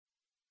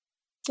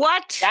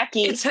What?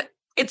 Jackie. It's time.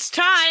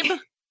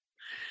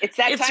 It's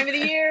that time of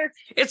the year.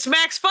 It's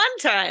Max Fun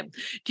time.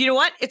 Do you know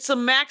what? It's the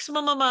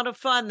maximum amount of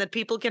fun that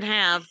people can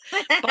have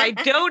by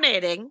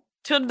donating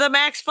to the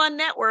Max Fun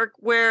Network,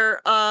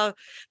 where the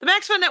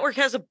Max Fun Network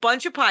has a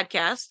bunch of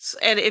podcasts.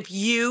 And if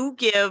you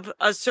give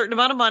a certain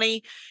amount of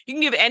money, you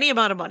can give any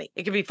amount of money.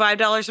 It could be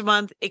 $5 a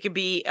month. It could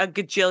be a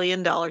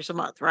gajillion dollars a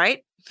month,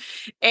 right?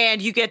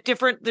 And you get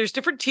there's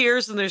different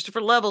tiers and there's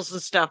different levels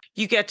and stuff.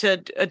 You get to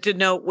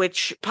denote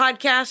which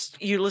podcast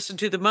you listen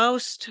to the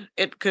most.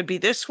 It could be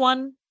this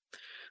one,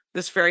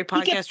 this very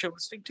podcast you're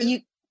listening to.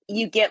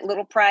 You get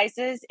little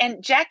prizes.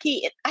 And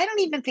Jackie, I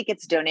don't even think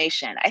it's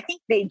donation. I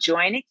think they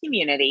join a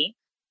community.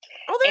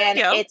 Oh, there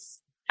you go. It's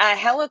a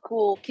hella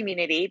cool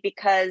community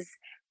because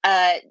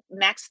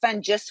Max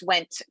Fun just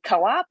went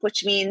co-op,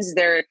 which means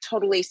they're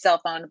totally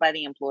self-owned by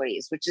the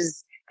employees, which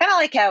is kind of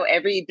like how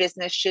every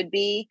business should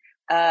be.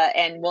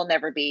 And will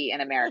never be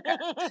in America.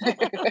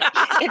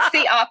 It's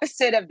the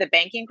opposite of the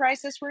banking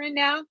crisis we're in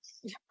now.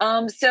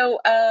 So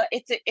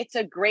it's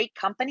a great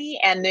company,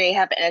 and they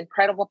have an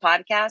incredible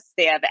podcast.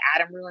 They have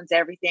Adam Ruins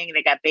Everything.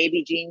 They got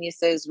Baby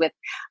Geniuses with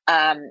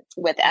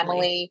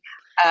Emily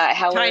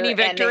Heller. Tiny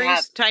Victories.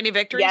 Yes, Tiny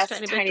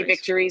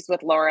Victories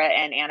with Laura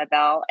and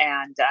Annabelle.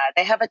 And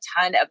they have a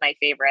ton of my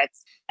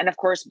favorites. And of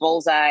course,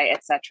 Bullseye,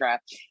 etc.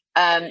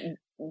 You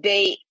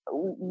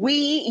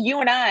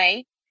and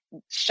I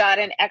shot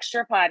an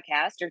extra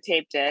podcast or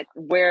taped it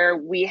where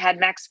we had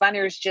Max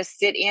Funners just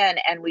sit in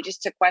and we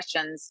just took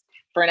questions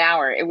for an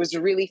hour. It was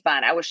really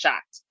fun. I was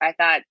shocked. I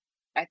thought,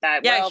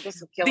 well, this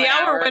will kill the an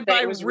hour. Went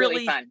by it was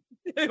really fun.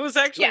 It was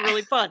actually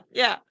really fun.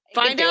 Yeah.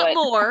 Find out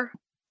more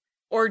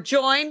or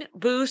join,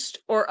 boost,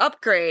 or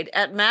upgrade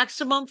at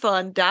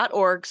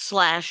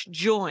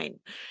MaximumFun.org/join.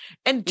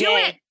 And do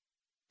it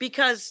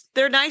because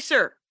they're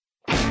nicer.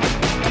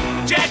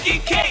 Jackie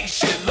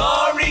Cation,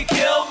 Laurie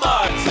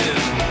Kilmartin.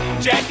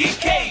 Jackie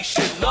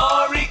Cation,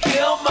 Laurie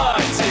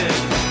Kilmartin.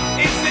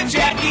 It's the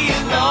Jackie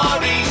and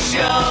Laurie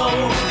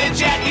Show. The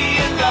Jackie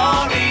and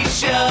Laurie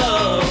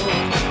Show.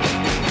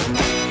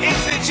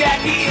 It's the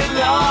Jackie and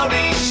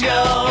Laurie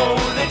Show.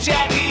 The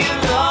Jackie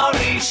and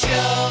Laurie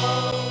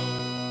Show.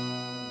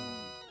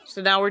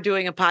 So now we're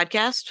doing a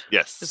podcast?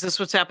 Yes. Is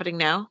this what's happening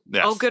now?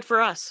 Yes. Oh, good for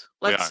us.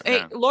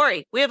 Hey,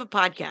 Laurie, we have a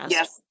podcast.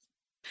 Yes.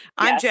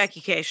 I'm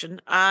Jackie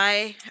Cation.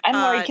 I'm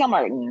Laurie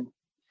Kilmartin.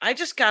 I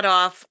just got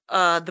off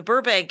the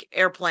Burbank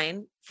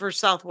airplane for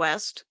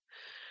Southwest,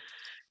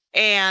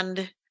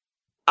 and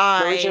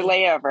Where was your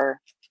layover?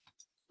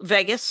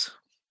 Vegas.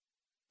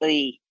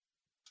 It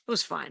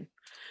was fine.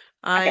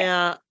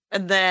 Okay.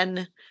 And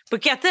then,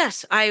 but get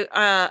this,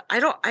 I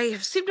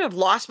seem to have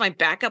lost my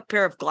backup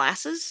pair of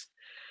glasses.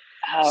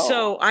 Oh.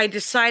 So I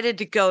decided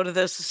to go to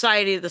the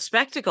Society of the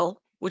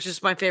Spectacle, which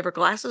is my favorite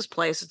glasses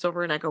place. It's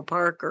over in Echo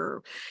Park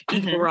or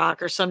Eagle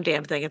Rock or some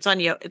damn thing. It's on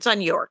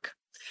York.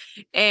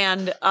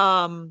 And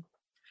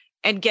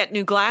get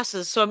new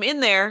glasses. So I'm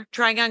in there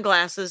trying on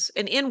glasses,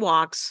 and in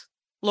walks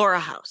Laura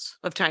House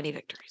of Tiny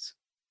Victories.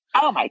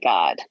 Oh my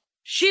God.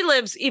 She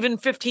lives even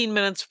 15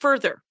 minutes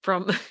further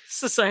from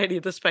Society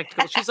of the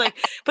Spectacle. She's like,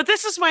 but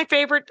this is my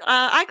favorite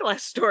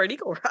eyeglass store in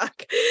Eagle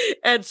Rock.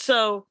 And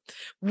so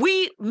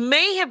we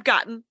may have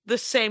gotten the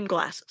same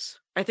glasses.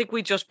 I think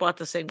we just bought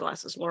the same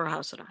glasses, Laura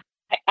House and I.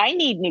 I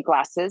need new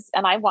glasses,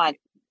 and I want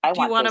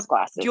those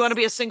glasses. Do you want to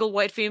be a single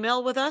white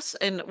female with us?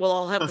 And we'll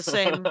all have the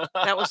same.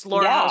 That was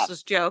Laura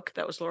House's joke.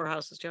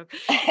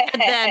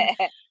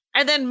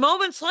 And then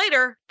moments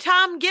later,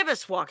 Tom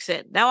Gibis walks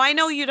in. Now, I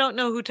know you don't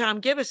know who Tom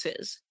Gibis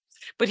is,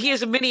 but he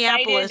is a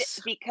Minneapolis.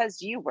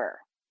 Because you were.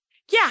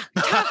 Yeah.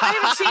 I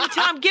haven't seen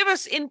Tom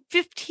Gibis in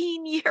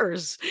 15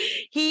 years.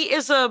 He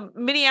is a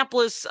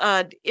Minneapolis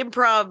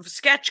improv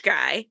sketch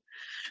guy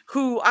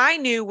who I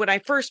knew when I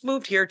first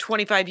moved here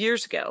 25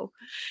 years ago.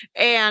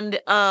 And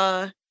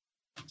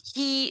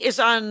he is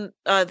on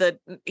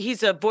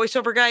he's a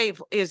voiceover guy,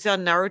 is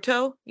on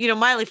Naruto. You know,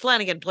 Miley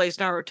Flanagan plays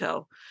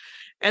Naruto.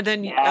 And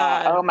then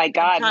oh my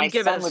God, my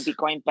Gibis. son would be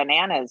going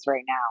bananas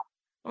right now.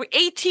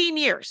 18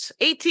 years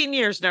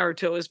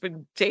Naruto has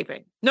been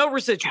taping. No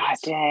residuals. God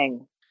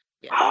dang.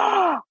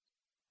 Yeah.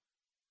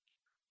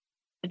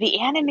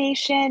 The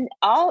animation,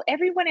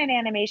 everyone in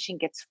animation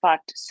gets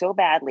fucked so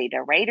badly.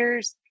 The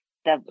writers,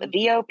 the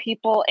VO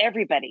people,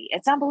 everybody.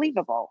 It's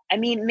unbelievable. I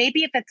mean,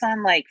 maybe if it's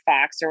on like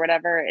Fox or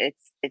whatever,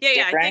 it's different.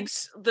 Yeah, I think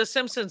The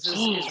Simpsons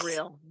is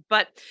real.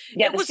 But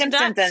it The was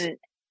Simpsons nuts.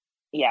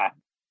 Yeah,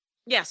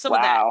 some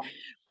of that.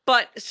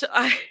 But so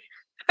I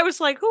was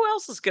like, who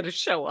else is going to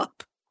show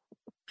up?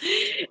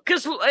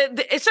 Because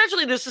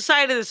essentially the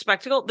Society of the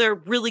Spectacle, they're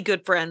really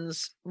good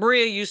friends.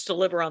 Maria used to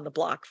live around the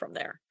block from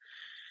there.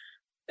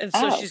 And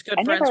so she's good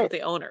friends with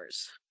the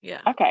owners. Yeah.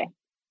 Okay.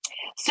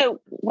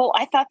 So,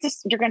 I thought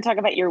you're going to talk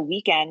about your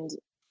weekend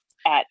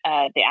at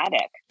the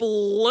Attic.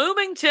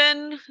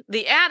 Bloomington,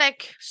 the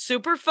Attic,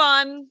 super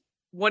fun.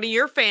 One of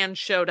your fans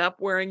showed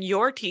up wearing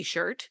your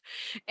t-shirt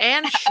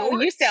and shorts. Oh,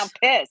 you sound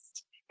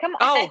pissed. Come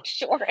on,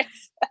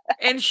 shorts.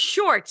 And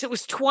shorts. It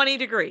was 20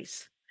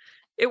 degrees.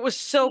 It was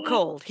so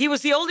cold. He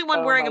was the only one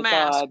Oh wearing a my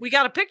mask. God. We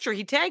got a picture.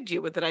 He tagged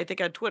you with it, I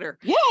think, on Twitter.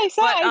 Yeah, I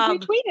saw. But, I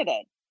retweeted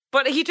it.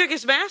 But he took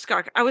his mask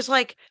off. I was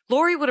like,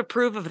 Lori would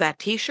approve of that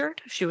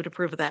T-shirt. She would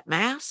approve of that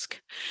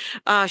mask.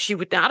 She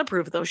would not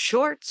approve of those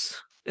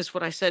shorts, is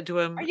what I said to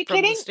him. Are you from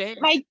kidding? The stage.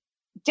 My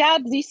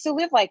dad used to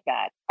live like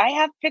that. I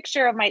have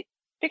picture of my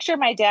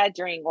dad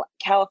during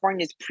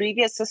California's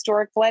previous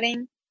historic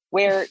flooding,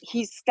 where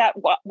he's got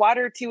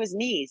water to his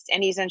knees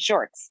and he's in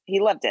shorts. He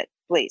loved it.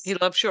 Please. He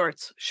loved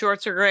shorts.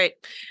 Shorts are great.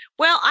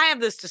 Well, I have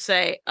this to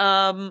say.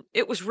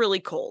 It was really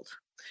cold.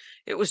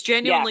 It was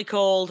genuinely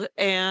cold.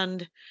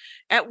 And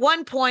at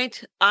one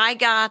point I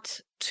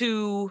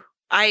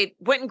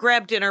went and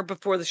grabbed dinner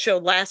before the show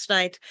last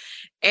night,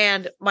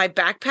 and my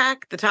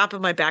backpack, the top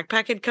of my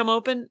backpack had come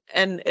open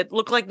and it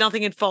looked like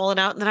nothing had fallen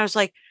out. And then I was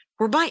like,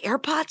 were my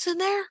AirPods in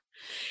there?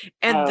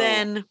 And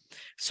then,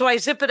 so I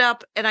zip it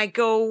up and I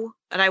go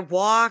and I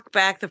walk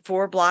back the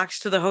 4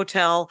 blocks to the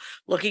hotel,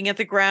 looking at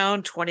the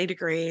ground, 20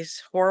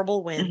 degrees,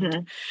 horrible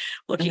wind,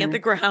 looking at the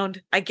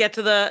ground. I get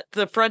to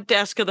the front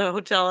desk of the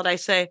hotel and I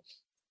say,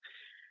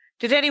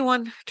 did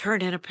anyone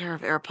turn in a pair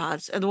of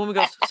AirPods? And the woman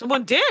goes,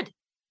 someone did.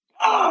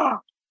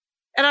 And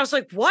I was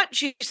like, what?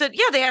 She said,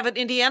 yeah, they have an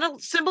Indiana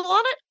symbol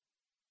on it.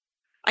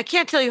 I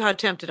can't tell you how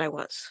tempted I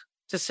was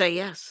to say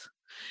yes.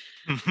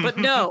 But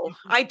no,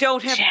 I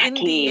don't have Jackie.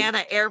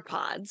 Indiana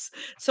AirPods.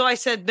 So I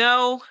said,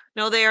 no,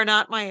 they are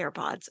not my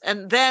AirPods.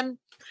 And then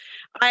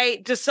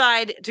I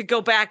decide to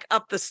go back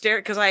up the stair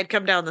because I had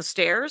come down the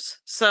stairs.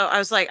 So I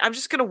was like, I'm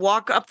just going to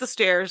walk up the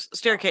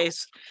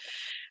staircase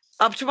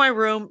up to my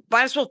room.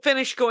 Might as well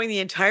finish going the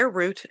entire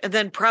route and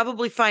then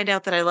probably find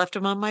out that I left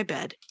them on my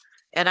bed.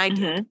 And I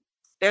did.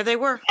 There they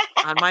were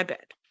on my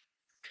bed.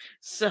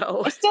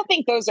 So I still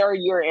think those are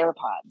your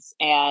AirPods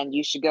and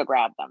you should go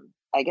grab them.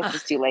 I guess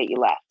it's too late. You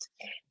left.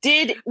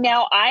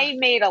 Now I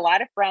made a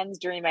lot of friends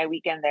during my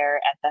weekend there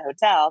at the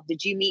hotel.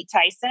 Did you meet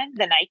Tyson,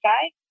 the night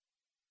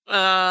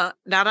guy?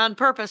 Not on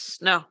purpose.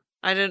 No,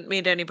 I didn't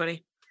meet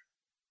anybody.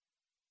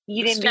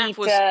 You The didn't staff meet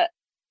was-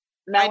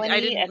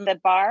 Melanie at the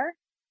bar?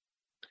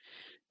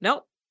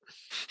 Nope.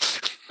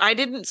 I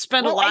didn't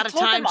spend a Well, lot I of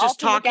told time them all just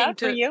to look talking out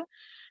for to you.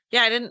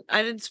 Yeah, I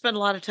didn't spend a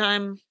lot of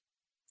time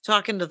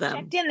talking to them.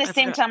 Checked in the I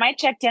same forgot. time I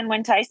checked in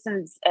when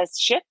Tyson's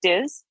shift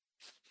is.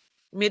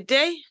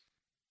 Midday?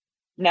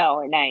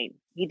 No, at night.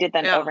 He did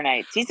them Yeah.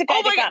 overnight. He's the guy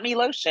Oh my that got me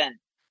lotion.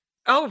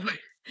 Oh,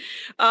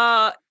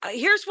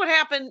 here's what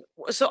happened.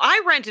 So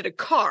I rented a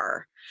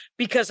car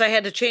because I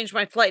had to change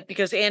my flight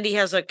because Andy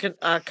has a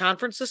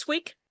conference this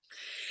week.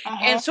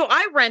 And so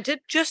I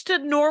rented just a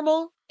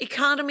normal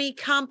economy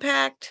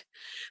compact.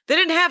 They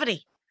didn't have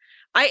any.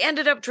 I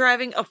ended up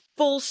driving a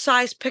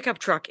full-size pickup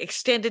truck,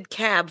 extended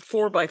cab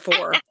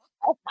 4x4.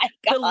 Oh my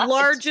The God.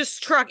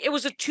 largest truck. It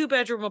was a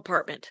 2-bedroom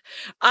apartment.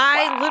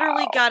 I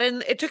literally got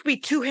in. It took me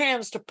 2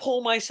 hands to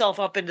pull myself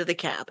up into the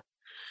cab.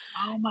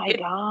 Oh my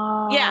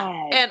God. Yeah.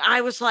 And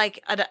I was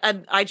like,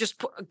 and I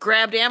just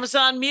grabbed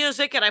Amazon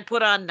Music and I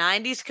put on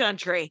 90s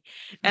country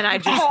and I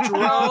just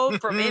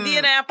drove from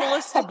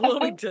Indianapolis to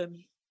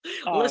Bloomington,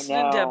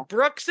 listening to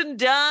Brooks and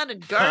Dunn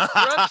and Garth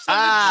Brooks and the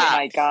Oh Jets.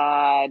 my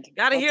God.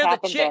 Gotta What's hear the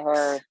happened to Chicks.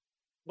 her?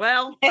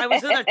 Well, I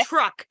was in a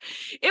truck.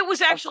 It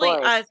was actually,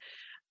 course.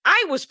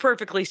 I was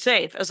perfectly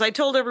safe. As I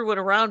told everyone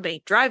around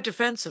me, drive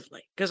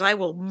defensively because I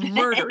will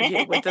murder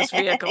you with this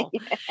vehicle.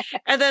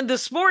 And then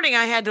this morning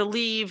I had to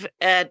leave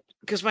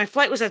because my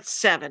flight was at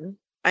 7.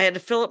 I had to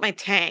fill up my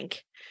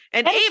tank.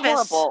 And That is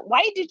Avis, horrible.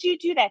 Why did you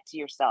do that to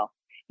yourself?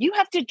 You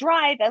have to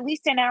drive at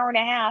least an hour and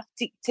a half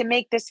to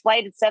make this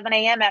flight at 7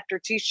 a.m. after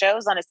 2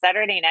 shows on a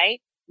Saturday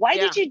night. Why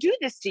did you do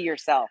this to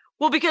yourself?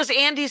 well, because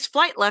Andy's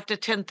flight left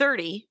at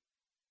 10:30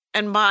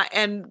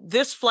 and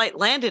this flight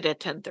landed at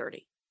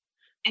 10:30.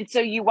 And so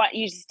you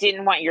just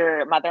didn't want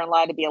your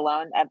mother-in-law to be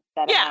alone at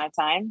that amount of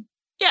time?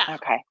 Yeah.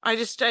 Okay.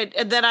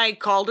 And then I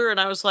called her and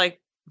I was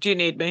like, do you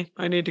need me?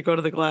 I need to go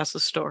to the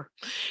glasses store.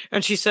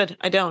 And she said,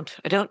 I don't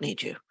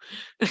need you.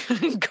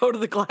 Go to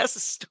the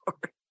glasses store.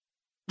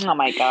 Oh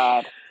my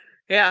God.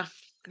 Yeah.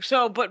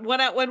 So, but when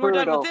we're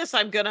done with this,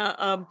 I'm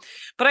gonna,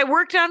 but I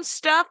worked on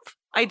stuff.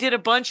 I did a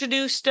bunch of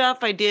new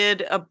stuff. I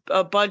did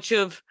a bunch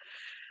of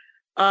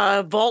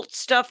vault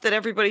stuff that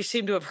everybody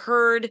seemed to have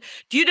heard.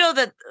 Do you know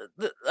that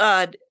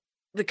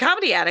the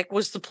Comedy Attic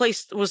was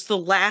the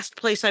last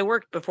place I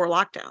worked before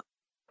lockdown?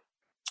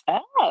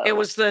 Oh. It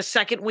was the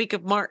second week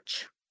of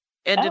March,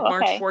 ended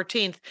March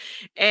 14th.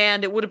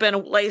 And it would have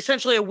been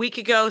essentially a week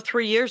ago,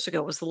 3 years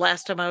ago was the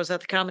last time I was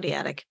at the Comedy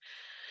Attic.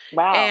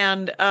 Wow.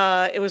 And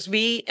it was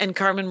me and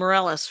Carmen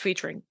Morales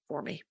featuring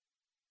for me.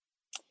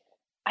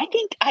 I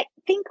think I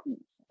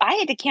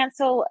had to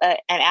cancel an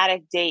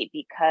attic date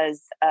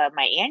because of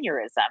my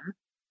aneurysm.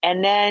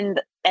 And then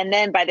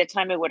by the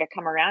time it would have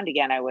come around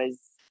again,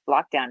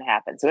 lockdown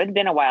happened. So it had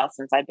been a while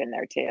since I've been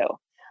there too.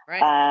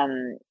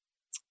 Right.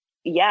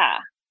 Yeah.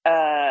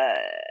 I've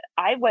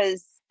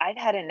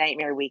had a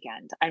nightmare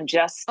weekend. I'm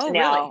just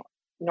now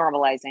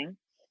normalizing.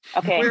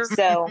 Okay.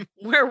 So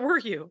where were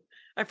you?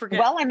 I forget.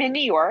 Well, I'm in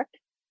New York.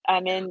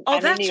 I'm in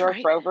New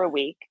York for over a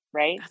week.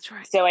 Right. That's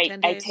right. So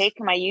I take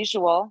my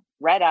usual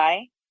red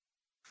eye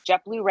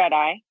JetBlue red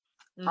eye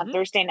on Mhm.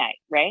 Thursday night,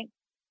 right?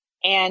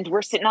 And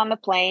we're sitting on the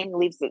plane,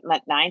 leaves at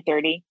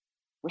 9:30.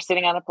 We're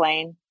sitting on the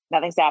plane,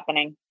 nothing's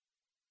happening.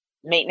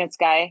 Maintenance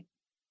guy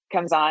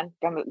comes on,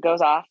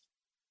 goes off,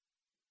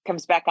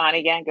 comes back on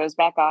again, goes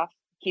back off,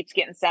 keeps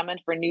getting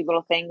summoned for new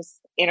little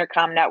things,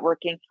 intercom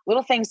networking,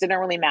 little things that don't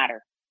really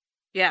matter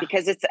Yeah.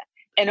 because it's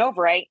an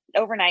overnight.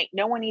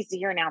 No one needs to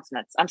hear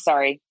announcements. I'm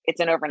sorry. It's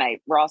an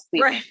overnight. We're all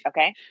sleeping. Right.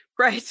 Okay.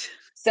 Right.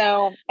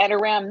 So at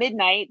around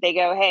midnight, they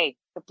go, hey,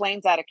 the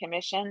plane's out of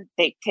commission.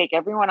 They take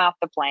everyone off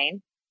the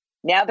plane.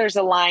 Now there's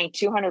a line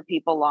 200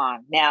 people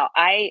long. Now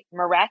I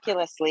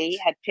miraculously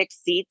had picked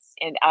seats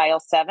in aisle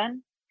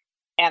 7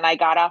 and I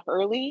got off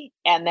early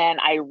and then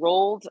I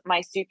rolled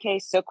my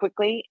suitcase so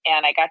quickly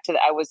and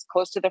I was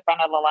close to the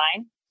front of the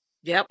line.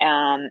 Yep.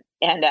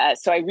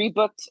 So I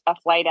rebooked a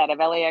flight out of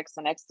LAX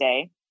the next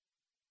day.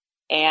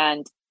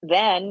 And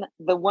then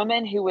the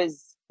woman who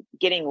was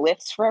getting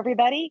lifts for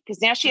everybody,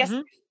 because now she has,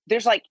 Mhm.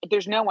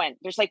 there's no one.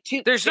 There's like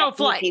There's no JetBlue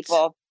flights.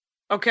 people.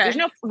 Okay.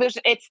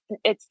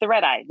 It's the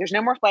red eye. There's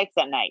no more flights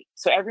that night.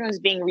 So everyone's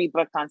being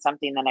rebooked on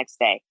something the next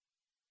day.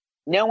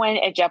 No one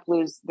at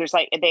JetBlue's,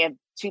 they have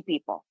 2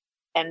 people.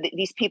 And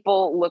these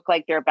people look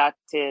like they're about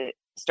to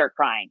start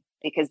crying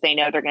because they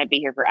know they're going to be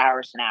here for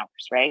hours and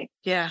hours, right?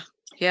 Yeah.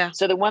 Yeah.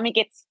 So the woman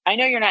I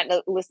know you're not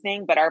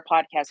listening, but our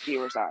podcast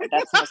viewers are.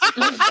 That's the most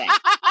important thing.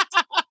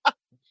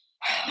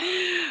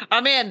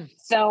 I'm in.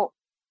 So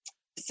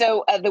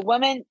the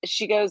woman,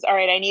 she goes, all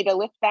right, I need a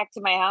lift back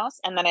to my house.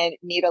 And then I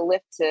need a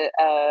lift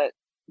to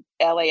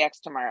LAX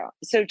tomorrow.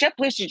 So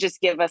JetBlue should just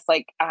give us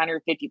like $150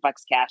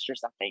 cash or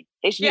something.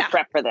 They should be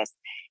prepped for this.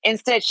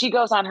 Instead, she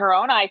goes on her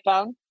own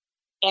iPhone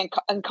and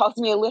calls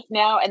me a lift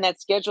now and then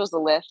schedules a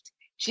lift.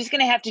 She's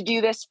going to have to do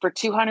this for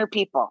 200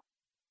 people.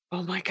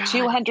 Oh my God.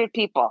 200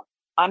 people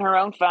on her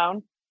own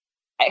phone.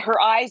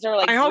 Her eyes are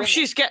like, I hope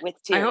she's with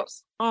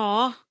tears.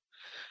 I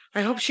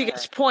hope she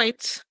gets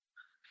points.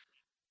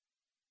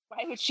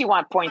 Why would she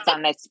want points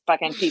on this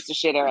fucking piece of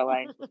shit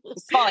airline?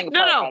 It's falling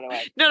apart, by the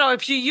way. No.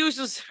 If she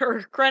uses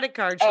her credit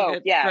card, she'll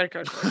get credit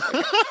card.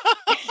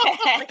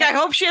 Like, I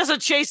hope she has a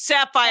Chase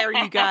Sapphire,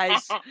 you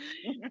guys.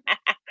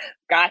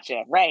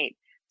 Gotcha. Right.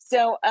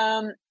 So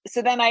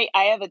then I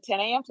have a 10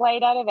 a.m.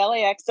 flight out of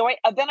LAX. So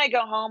then I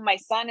go home. My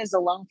son is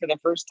alone for the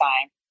first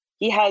time.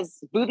 He has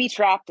booby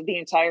trapped the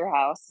entire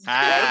house.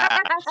 Right?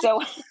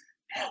 So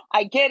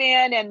I get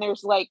in and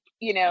there's like,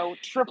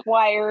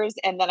 tripwires,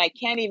 and then I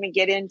can't even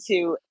get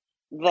into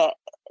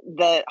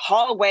the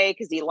hallway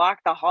because he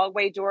locked the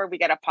hallway door. We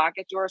got a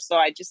pocket door. So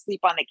I just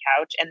sleep on the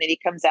couch, and then he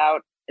comes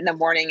out in the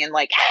morning and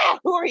like,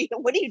 who are you?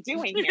 What are you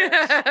doing here?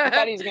 I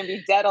thought he was going to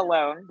be dead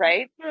alone.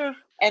 Right.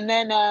 And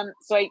then,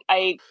 so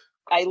I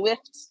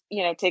lift,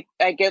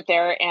 I get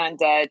there and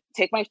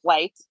take my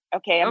flight.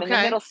 Okay. I'm in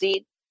the middle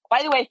seat.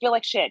 By the way, I feel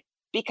like shit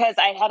because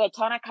I had a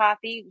ton of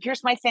coffee.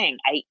 Here's my thing.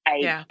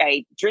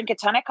 I drink a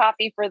ton of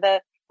coffee for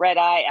the red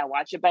eye. I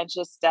watch a bunch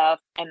of stuff,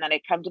 and then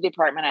I come to the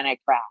apartment and I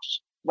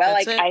crash. Well,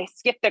 I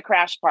skipped the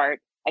crash part.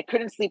 I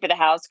couldn't sleep at the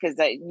house because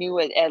I knew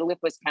a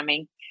lift was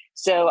coming.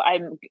 So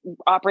I'm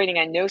operating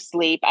on no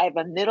sleep. I have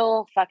a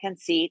middle fucking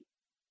seat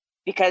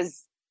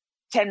because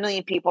 10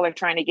 million people are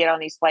trying to get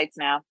on these flights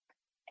now.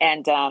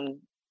 And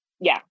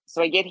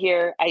so I get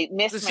here. I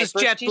missed my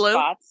first 2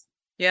 spots.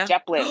 Yeah.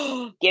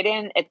 JetBlue. Get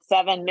in at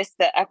 7, missed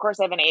of course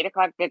I have an 8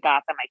 o'clock to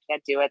Gotham. I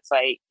can't do it. So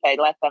I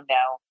let them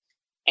know.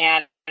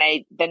 And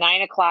the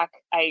 9 o'clock,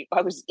 I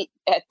was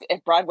at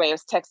Broadway. I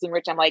was texting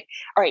Rich. I'm like,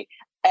 all right,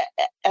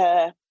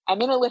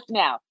 I'm in a lift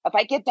now. If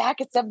I get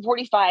back at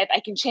 7:45, I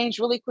can change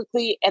really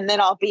quickly. And then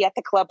I'll be at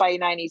the club by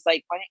 9. He's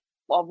like,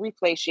 I'll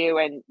replace you.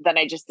 And then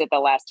I just did the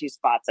last 2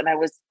 spots. And I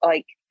was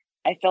like,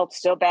 I felt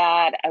so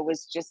bad. I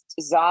was just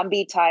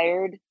zombie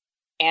tired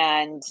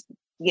and,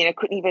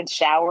 couldn't even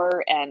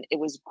shower. And it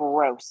was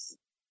gross.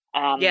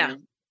 I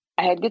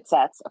had good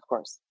sets, of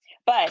course.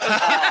 But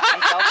I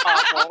felt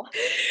awful.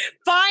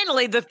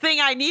 Finally, the thing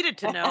I needed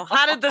to know.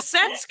 How did the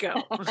sets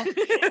go?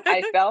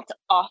 I felt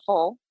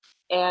awful.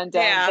 And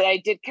but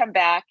I did come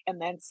back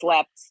and then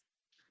slept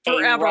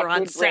forever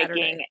on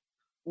Saturday.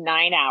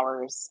 9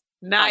 hours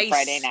on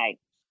Friday night.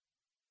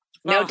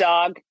 No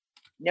dog,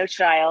 no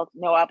child,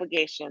 no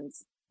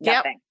obligations,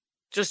 nothing.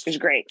 It was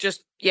great.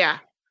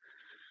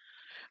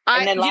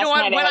 And then you know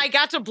what? When I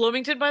got to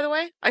Bloomington, by the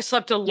way, I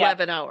slept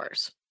 11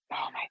 hours. Oh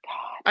my God.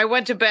 I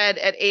went to bed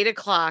at 8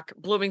 o'clock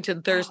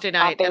Bloomington Thursday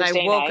night, and I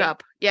woke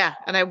up. Yeah.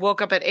 And I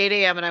woke up at 8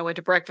 a.m. and I went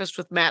to breakfast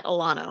with Matt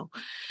Alano.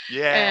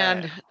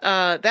 Yeah.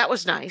 And that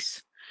was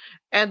nice.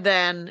 And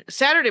then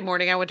Saturday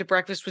morning, I went to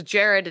breakfast with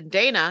Jared and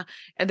Dana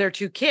and their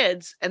 2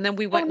 kids. And then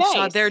we went and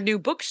saw their new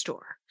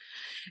bookstore.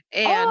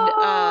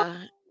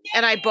 And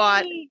and I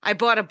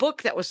bought a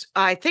book that was,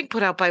 I think,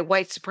 put out by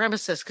White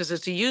Supremacists because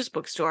it's a used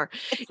bookstore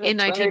in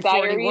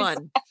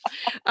 1941.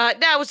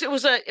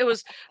 It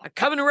was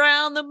coming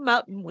around the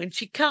mountain when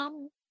she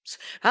comes.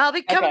 I'll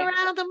be coming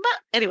around the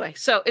mountain. Anyway,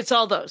 so it's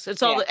all those.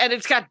 It's all, and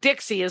it's got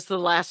Dixie as the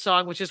last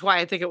song, which is why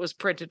I think it was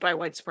printed by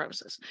White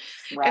Supremacists.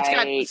 Right. It's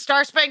got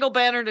Star Spangled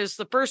Banner is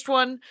the first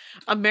one.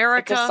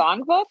 America. It's a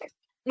songbook?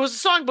 It was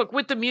a songbook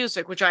with the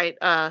music, which I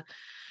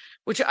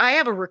which I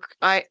have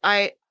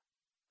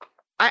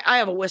I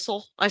have a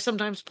whistle I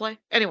sometimes play.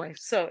 Anyway,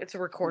 so it's a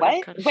recorder.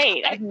 What? Kind of.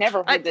 Wait, I've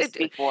never heard this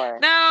before.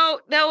 No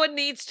one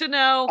needs to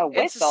know. A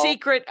It's a whistle?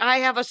 secret. I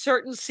have a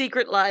certain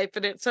secret life,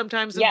 and it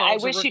sometimes Yeah, I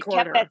involves wish a you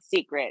recorder. kept that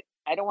secret.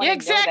 I don't want Yeah, to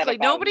know that exactly.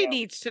 about Nobody you.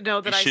 needs to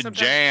know that You I should sometimes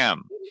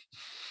jam.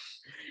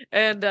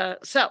 And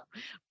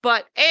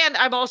and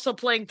I'm also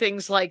playing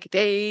things like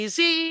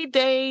Daisy,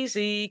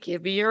 Daisy,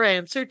 give me your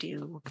answer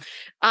due.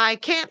 I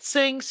can't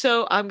sing,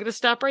 so I'm going to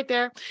stop right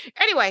there.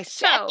 Anyway,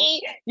 so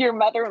Jackie, your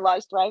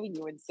mother-in-law's driving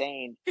you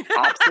insane.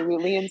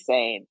 Absolutely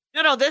insane.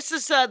 no, this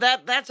is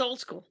that's old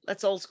school.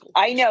 That's old school.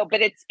 I know,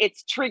 but it's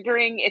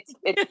triggering. It's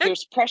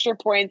there's pressure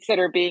points that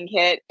are being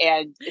hit,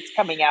 and it's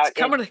coming out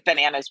in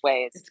bananas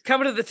ways. It's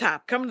coming to the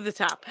top. Coming to the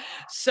top.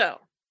 So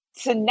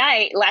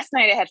last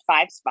night I had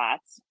 5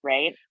 spots.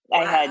 Right, wow.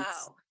 I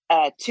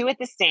had 2 at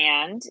the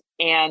stand,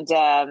 and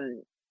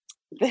the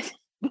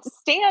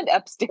stand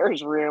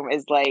upstairs room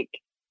is like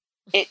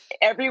it.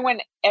 Everyone,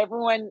 no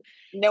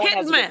one Hit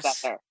has and a good miss.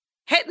 set there.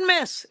 Hit and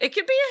miss. It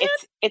could be a hit.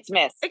 It's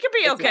miss. It could be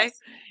It's okay. miss.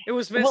 It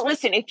was miss. Well,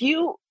 listen, if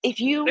you it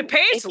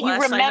pays if you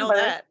less. remember, I know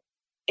that.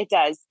 it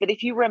does. But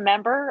if you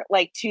remember,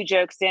 like 2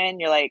 jokes in,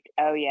 you're like,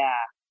 oh yeah.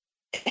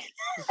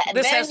 And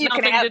This then has you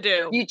can nothing to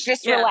do. You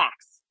just Yeah.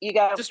 relax. You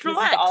go. Just This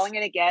relax. is all I'm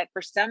going to get.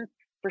 For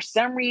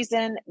some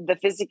reason, the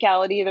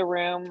physicality of the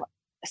room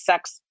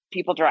sucks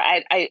people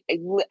dry. I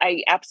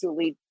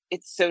absolutely.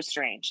 It's so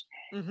strange.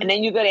 Mhm. And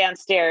then you go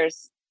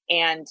downstairs,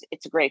 and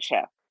it's a great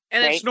show.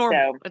 And right? it's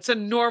normal. So, It's a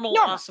normal.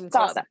 Awesome It's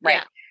club. awesome.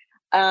 Right.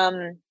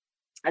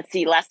 Let's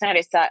see. Last night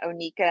I saw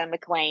Onika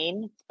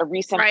McLean, a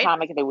recent Right.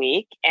 comic of the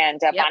week, and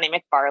Yep. Bonnie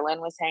McFarlane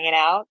was hanging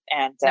out,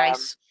 and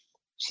Nice.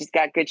 she's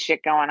got good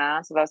shit going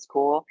on, so that's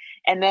cool.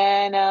 And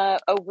then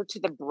over to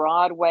the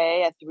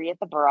Broadway at 3 at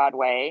the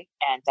Broadway,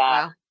 and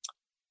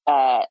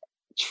Wow.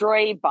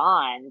 Troy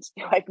Bond,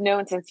 who I've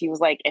known since he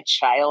was like a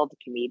child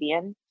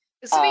comedian.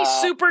 Isn't he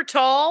super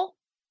tall?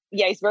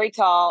 Yeah, he's very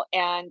tall,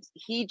 and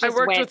he I just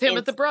worked went with him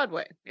at the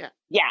Broadway. Yeah.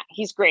 Yeah,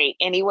 he's great,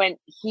 and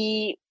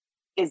he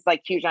is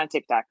like huge on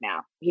TikTok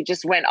now. He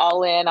just went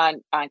all in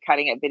on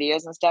cutting up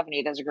videos and stuff, and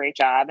he does a great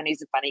job. And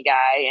he's a funny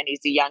guy, and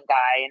he's a young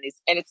guy,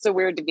 and it's so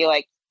weird to be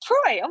like,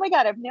 Troy, oh my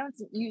god, I've known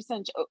you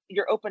since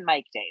your open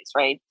mic days,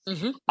 right?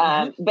 Mm-hmm.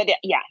 But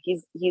yeah,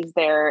 he's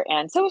there,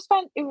 and so it was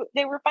fun.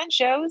 They were fun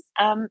shows.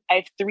 I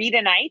have 3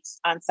 tonight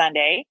on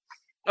Sunday.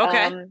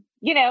 Okay.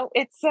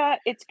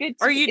 It's good.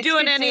 Are you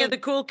doing any of the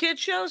Cool Kid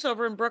shows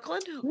over in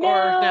Brooklyn? No,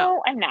 or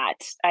no? I'm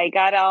not. I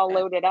got all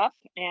loaded up,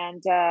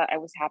 and I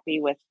was happy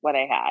with what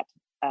I had.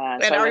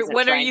 And so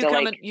when are you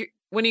coming?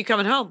 When are you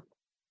coming home?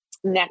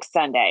 Next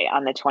Sunday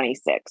on the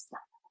 26th.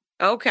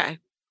 Okay.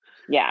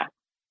 Yeah.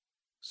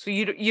 So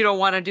you don't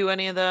want to do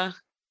any of the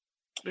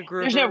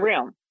group? There's no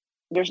room.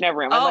 There's no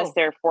room unless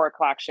they're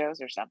 4:00 shows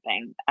or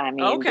something. I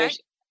mean, okay.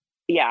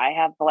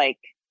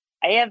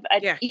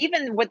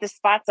 Even with the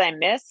spots I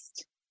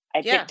missed,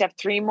 I picked up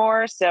 3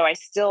 more, so I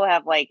still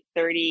have like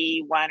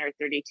 31 or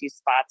 32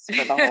 spots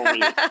for the whole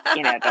week.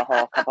 The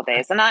whole couple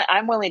days, and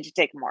I'm willing to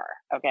take more.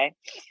 Okay,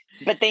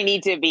 but they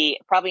need to be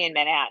probably in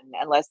Manhattan,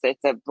 unless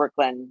it's a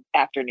Brooklyn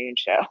afternoon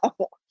show.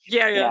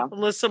 Yeah.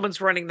 Unless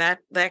someone's running that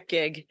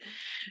gig.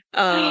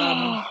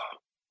 Yeah.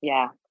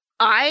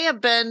 I have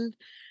been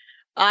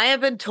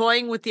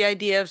toying with the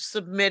idea of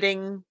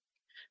submitting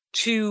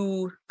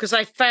because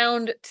I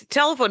found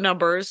telephone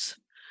numbers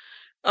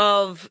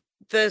of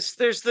this.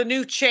 There's the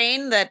new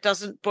chain that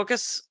doesn't book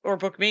us or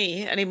book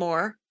me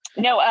anymore.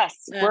 No,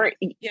 us. We're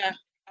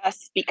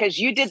us because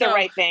you did the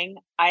right thing.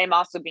 I am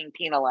also being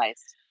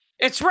penalized.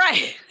 It's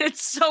right.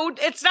 It's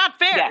not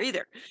fair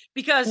either,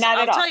 because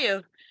I'll tell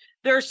you,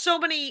 there are so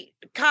many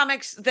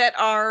comics that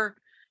are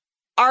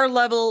our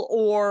level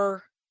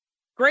or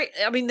great.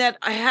 I mean, that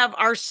have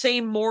our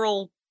same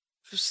moral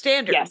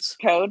standards. Yes,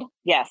 code.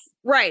 Yes.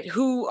 Right.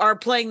 Who are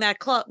playing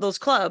those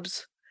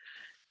clubs.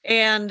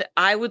 And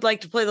I would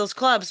like to play those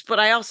clubs, but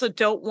I also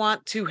don't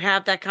want to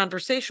have that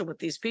conversation with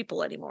these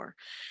people anymore.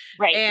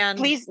 Right. And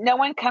please, no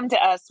one come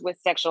to us with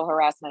sexual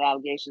harassment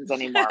allegations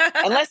anymore,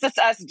 unless it's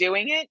us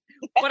doing it.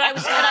 But I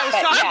was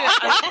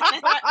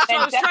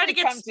trying to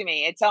come to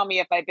me and tell me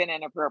if I've been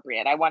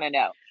inappropriate. I want to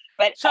know.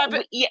 But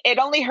it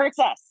only hurts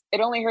us. It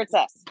only hurts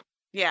us.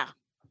 Yeah,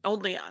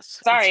 only us.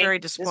 Sorry, it's very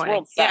disappointing. This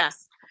world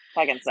sucks.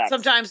 Fucking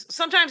sucks.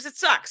 Sometimes it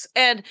sucks.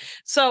 And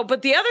so,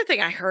 but the other thing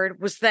I heard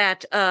was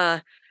that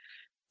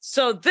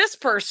so this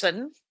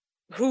person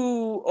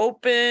who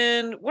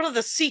opened one of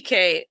the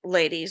CK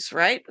ladies,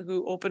 right?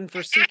 Who opened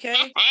for CK?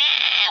 Wait,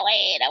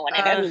 I want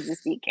to know who's the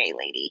CK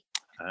lady.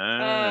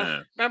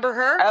 Remember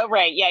her? Oh,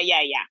 right. Yeah.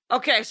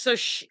 Okay, so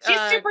she's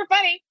super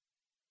funny.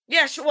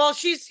 Yeah,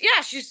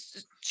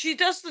 she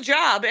does the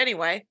job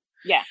anyway.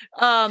 Yeah.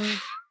 Wow.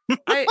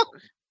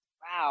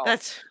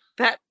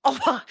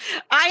 Oh,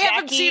 I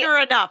haven't seen her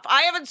enough.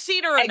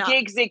 A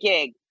gig's a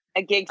gig.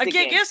 A gig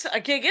is a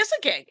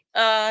gig.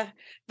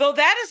 Though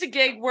that is a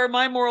gig where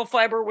my moral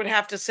fiber would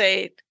have to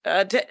say,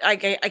 I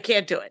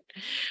can't do it.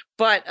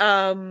 But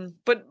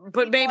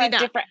maybe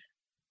not.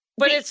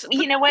 it's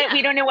you know what? yeah.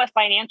 We don't know what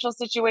financial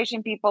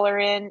situation people are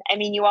in. I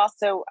mean, you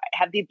also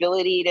have the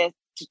ability to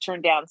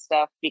turn down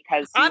stuff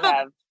because you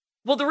have.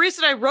 Well, the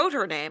reason I wrote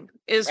her name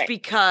is Right.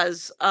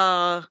 because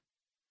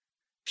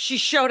she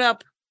showed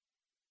up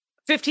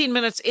 15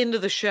 minutes into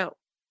the show.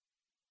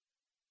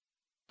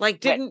 Like,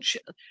 didn't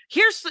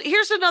here's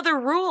another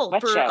rule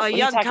What for show? What are you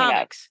young talking about?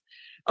 comics.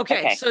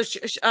 Okay, so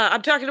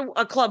I'm talking to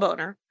a club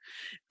owner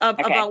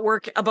about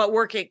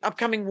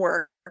upcoming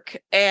work,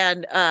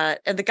 and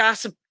the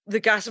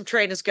gossip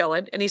train is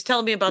going, and he's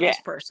telling me about this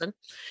person,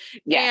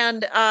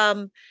 and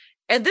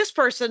this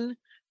person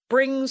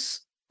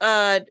brings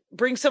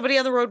somebody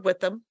on the road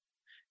with them.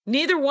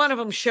 Neither one of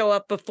them show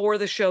up before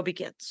the show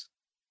begins.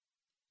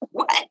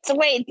 What?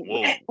 Wait.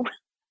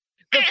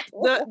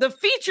 The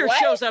feature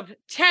shows up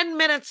 10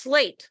 minutes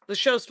late. The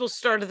show's supposed to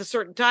start at a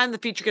certain time. The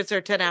feature gets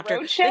there 10 after.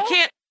 Road show? They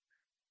can't.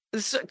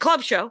 This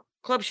club show.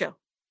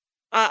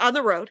 On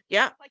the road.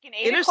 Yeah. Like an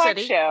 8 o'clock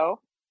show.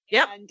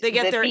 Yep. They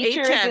get there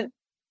 8:10.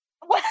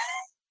 What?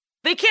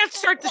 They can't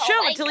start the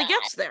show until he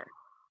gets there.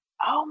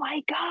 Oh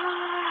my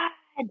God.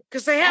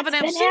 Because they have an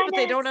MC, bananas. but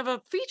they don't have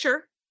a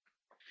feature.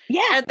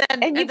 Yeah.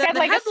 And you've got the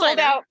like a sold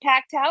out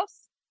packed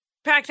house.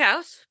 Packed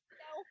house.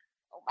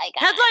 Oh my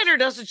God. Headliner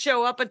doesn't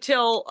show up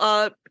until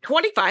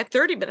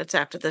 25-30 minutes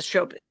after this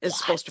show is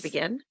supposed to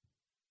begin.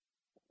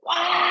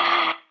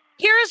 Wow.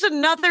 Here is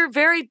another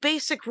very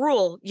basic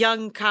rule,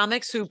 young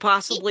comics who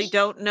possibly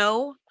don't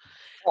know.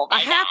 A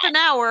half an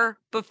hour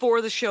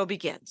before the show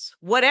begins.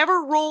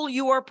 Whatever role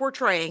you are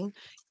portraying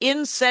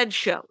in said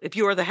show, if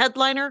you are the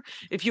headliner,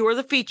 if you are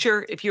the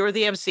feature, if you are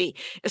the MC,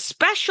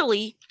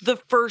 especially the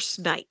first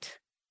night.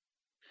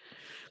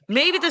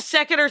 Maybe the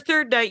second or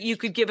third night, you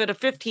could give it a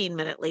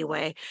 15-minute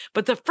leeway.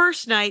 But the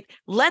first night,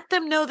 let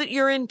them know that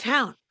you're in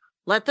town.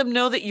 Let them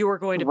know that you are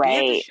going to be at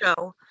the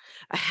show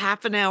a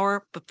half an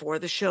hour before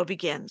the show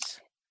begins.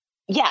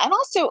 Yeah. And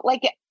also,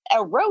 like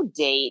a road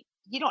date,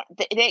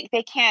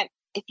 they can't,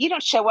 if you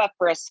don't show up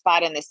for a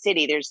spot in the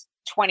city, there's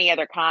 20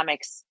 other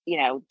comics,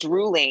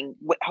 drooling,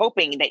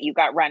 hoping that you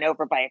got run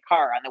over by a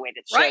car on the way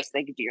to the show so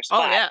they could do your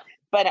spot. Oh, yeah.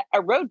 But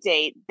a road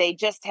date, they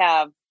just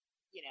have,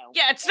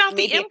 it's not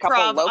the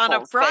Improv on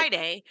a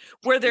Friday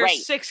where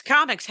there's 6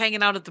 comics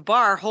hanging out at the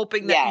bar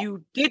hoping that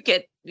you did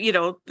get,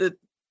 that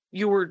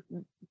you were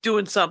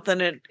doing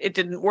something and it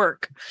didn't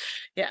work.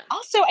 Yeah.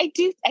 Also,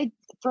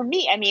 for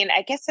me, I mean,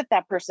 I guess if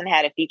that person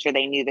had a feature,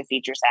 they knew the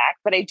features act,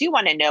 but I do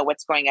want to know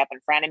what's going up in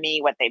front of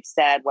me, what they've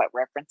said, what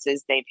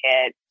references they've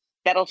hit.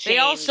 That'll change.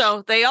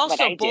 They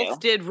also both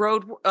did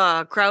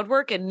crowd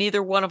work, and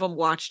neither one of them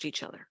watched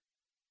each other.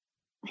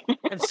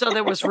 And so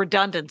there was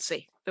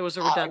redundancy. There was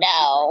a redundancy.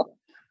 Oh, no.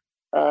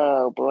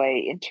 Oh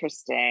boy,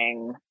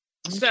 interesting.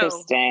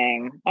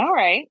 All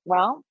right.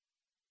 Well,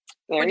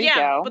 there you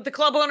go. But the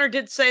club owner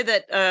did say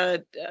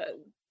that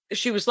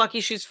she was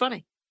lucky she's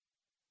funny.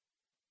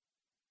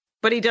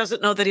 But he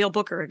doesn't know that he'll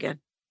book her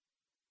again.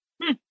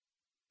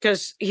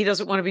 Because he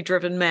doesn't want to be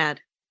driven mad.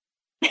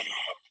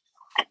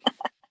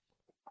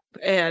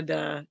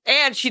 And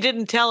she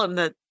didn't tell him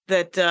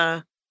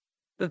that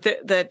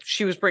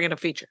she was bringing a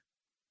feature.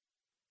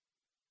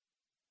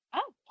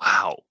 Oh.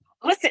 Wow.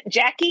 Listen,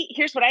 Jackie,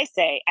 here's what I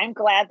say. I'm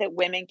glad that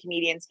women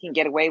comedians can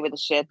get away with the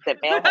shit that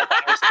male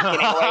headliners are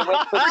getting away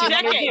with for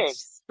 200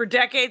 years. For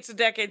decades and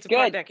decades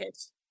upon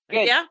decades.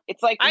 Good. Yeah.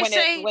 It's like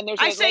when there's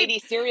a lady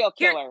serial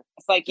killer.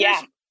 It's like,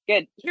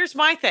 good. Here's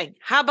my thing.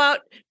 How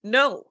about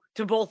no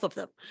to both of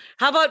them?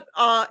 How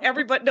about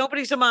everybody?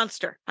 Nobody's a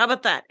monster. How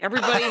about that?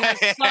 Everybody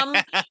has some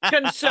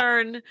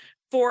concern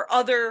for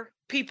other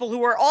people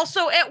who are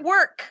also at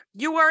work.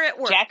 You are at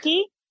work.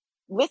 Jackie,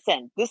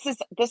 listen, this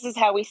is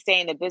how we stay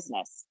in the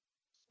business.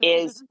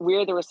 Is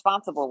we're the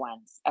responsible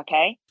ones,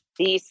 okay?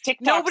 These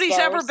TikTok Nobody's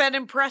stars, ever been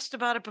impressed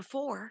about it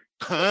before.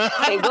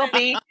 They will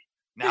be.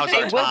 Now's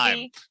our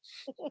time.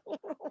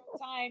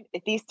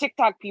 If these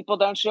TikTok people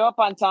don't show up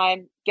on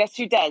time, guess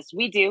who does?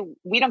 We do.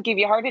 We don't give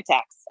you heart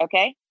attacks,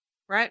 okay?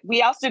 Right.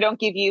 We also don't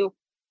give you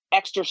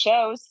extra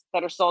shows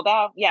that are sold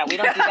out. Yeah, we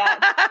don't do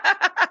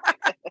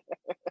that.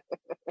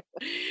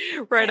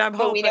 Right, I'm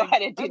hoping. But we know how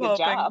to do the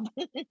job.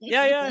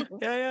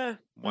 Yeah.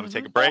 Want to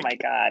take a break? Oh my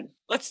God.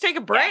 Let's take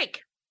a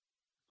break.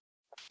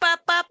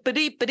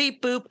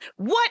 Boop.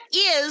 What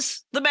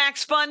is the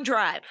Max Fun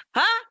Drive?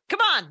 Huh?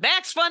 Come on.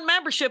 Max Fun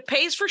membership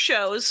pays for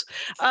shows.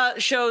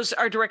 Shows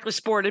are directly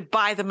supported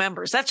by the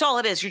members. That's all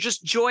it is. You're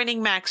just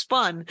joining Max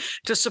Fun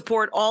to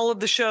support all of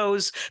the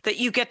shows that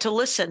you get to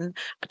listen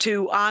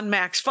to on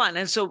Max Fun.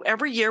 And so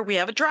every year we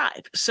have a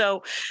drive.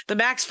 So the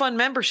Max Fun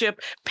membership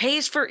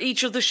pays for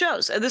each of the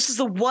shows. And this is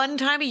the one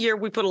time a year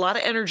we put a lot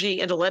of energy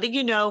into letting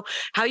you know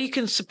how you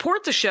can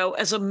support the show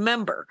as a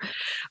member.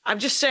 I'm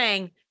just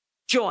saying,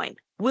 join.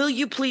 Will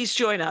you please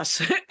join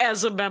us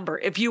as a member?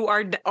 If you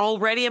are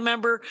already a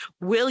member,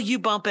 will you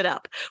bump it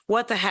up?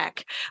 What the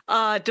heck?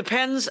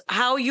 Depends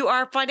how you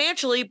are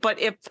financially, but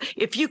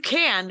if you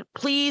can,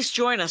 please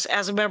join us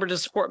as a member to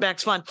support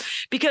Max Fun.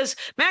 Because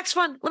Max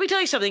Fun, let me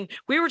tell you something.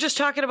 We were just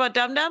talking about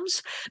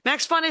dum-dums.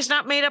 Max Fun is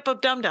not made up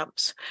of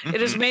dum-dums. Mm-hmm.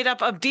 It is made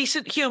up of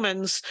decent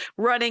humans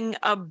running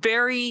a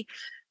very,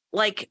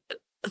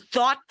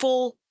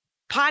 thoughtful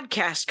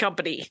podcast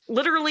company.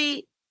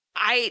 Literally,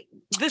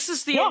 this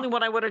is the only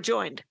one I would have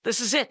joined. This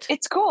is it.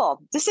 It's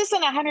cool. This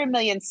isn't 100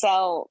 million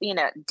cell,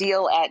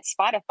 deal at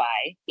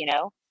Spotify,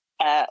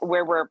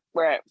 where we're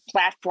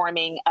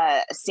platforming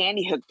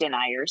Sandy Hook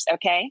deniers.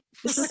 Okay.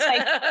 This is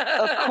like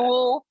a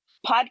cool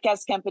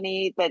podcast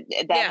company that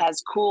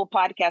has cool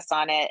podcasts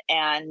on it,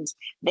 and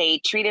they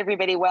treat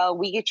everybody well.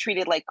 We get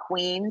treated like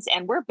queens,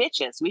 and we're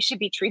bitches. We should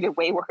be treated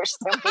way worse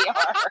than we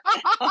are.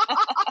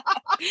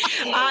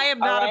 I am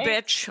not a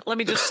bitch. Let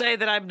me just say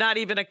that I'm not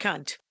even a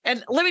cunt.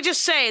 And let me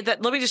just say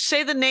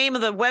the name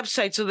of the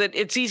website so that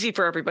it's easy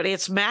for everybody.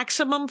 It's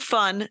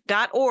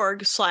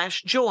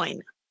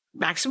MaximumFun.org/join.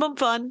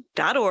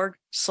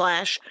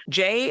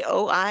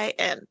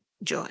 MaximumFun.org/JOIN.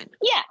 Join.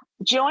 Yeah.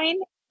 Join.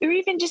 Or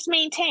even just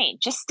maintain,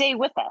 just stay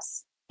with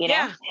us.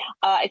 Yeah.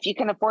 If you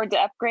can afford to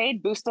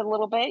upgrade, boost it a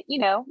little bit. You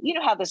know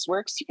how this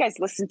works. You guys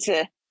listen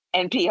to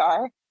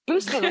NPR,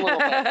 boost it a little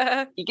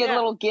bit. You get a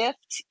little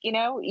gift.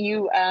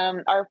 You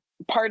are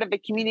part of a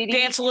community.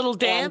 Dance a little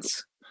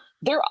dance.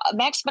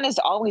 Max Fun is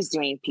always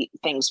doing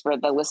things for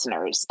the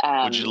listeners.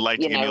 Would you like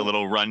to give me a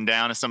little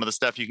rundown of some of the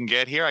stuff you can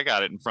get here? I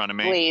got it in front of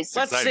me. Please.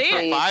 Let's see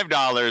it. For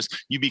 $5,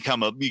 you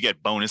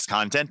get bonus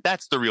content.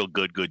 That's the real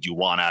good you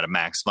want out of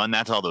Max Fun.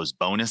 That's all those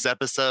bonus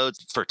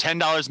episodes. For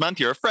 $10 a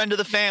month, you're a friend of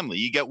the family.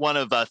 You get one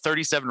of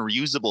 37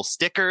 reusable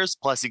stickers.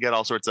 Plus, you get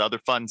all sorts of other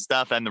fun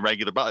stuff and the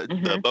regular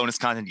the bonus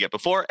content you get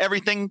before.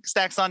 Everything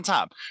stacks on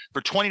top.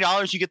 For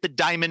 $20, you get the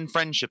Diamond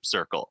Friendship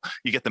Circle.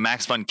 You get the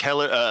Max Fun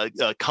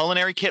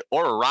culinary kit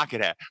or a rocket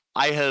hat.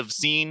 I have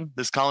seen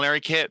this culinary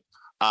kit.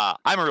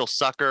 I'm a real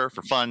sucker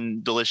for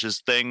fun,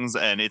 delicious things,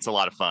 and it's a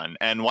lot of fun.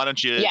 And why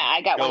don't you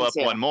I got go one up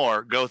too. one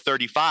more, go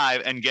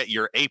 35 and get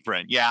your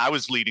apron. Yeah, I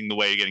was leading the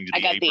way getting to the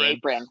apron. I got the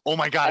apron. Oh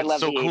my God, it's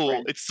so cool.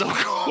 Apron. It's so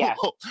cool. Yeah.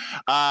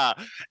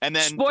 And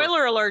then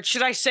spoiler alert,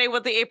 should I say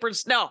what the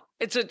apron's? No,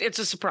 it's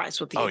a surprise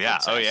what the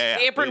apron says. Yeah.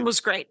 The apron was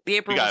great. The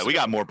apron we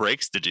got more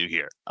breaks to do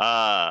here.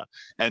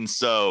 And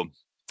so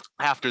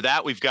after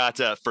that, we've got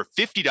for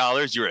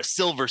 $50, you're a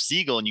Silver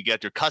Seagull and you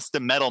get your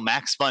custom metal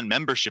Max Fun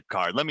membership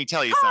card. Let me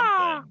tell you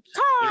something.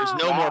 There's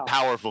no more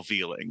powerful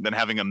feeling than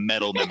having a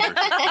metal membership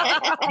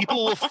card.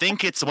 People will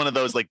think it's one of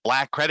those like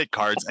black credit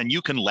cards, and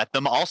you can let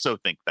them also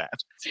think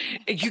that.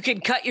 You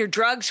can cut your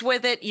drugs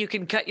with it. You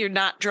can cut your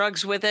not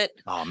drugs with it.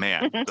 Oh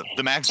man,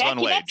 the Max Fun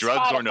Jackie, way,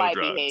 drugs Spotify or no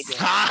drugs.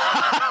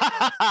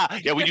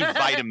 Yeah, we do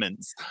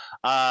vitamins.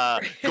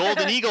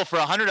 Golden Eagle for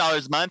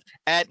 $100 a month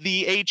at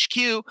the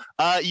HQ.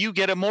 You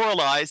get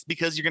immortalized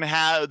because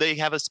they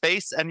have a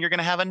space and you're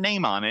gonna have a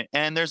name on it,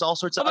 and there's all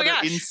sorts of other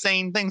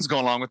insane things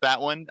going along with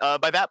that one.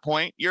 By that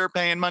point, you're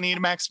paying money to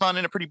Max Fun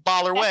in a pretty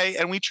baller way,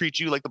 and we treat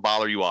you like the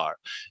baller you are.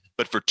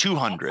 But for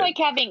 $200, it's like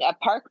having a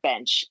park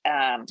bench.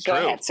 Go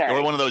ahead, sorry.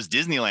 Or one of those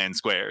Disneyland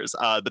squares.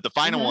 But the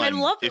final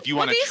one, if you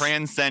want to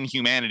transcend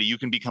humanity, you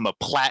can become a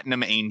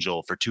platinum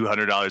angel for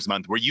 $200 a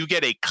month, where you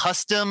get a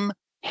custom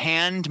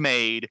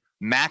handmade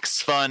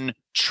Max Fun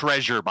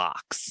treasure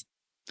box.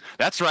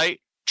 That's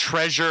right,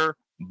 treasure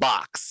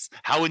box.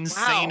 How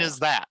insane is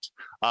that?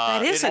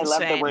 That is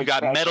insane. You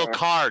got metal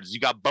cards,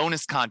 you got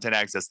bonus content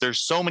access. There's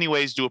so many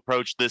ways to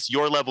approach this.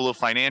 Your level of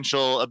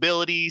financial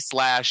ability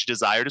 /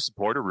 desire to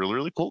support a really,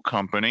 really cool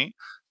company.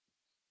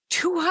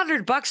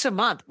 $200 a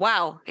month.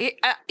 Wow.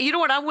 You know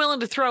what I'm willing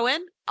to throw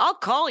in? I'll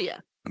call you.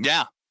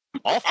 Yeah.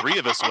 All three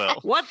of us will.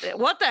 What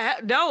the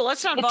heck? No,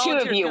 let's not the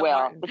volunteer. Two of you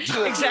will.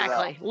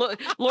 Exactly.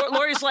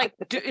 Lori's like,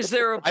 is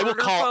there a I will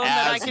call phone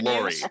that I as can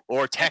Lori use?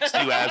 or text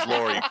you as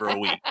Lori for a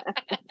week.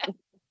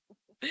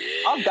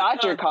 I'll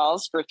dodge your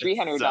calls for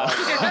 $300.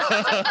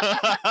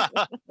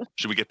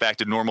 Should we get back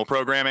to normal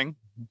programming?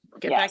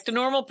 Get back to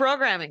normal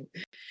programming.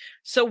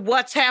 So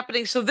what's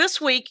happening? So this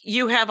week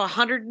you have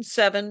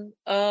 107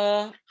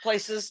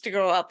 places to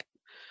go up.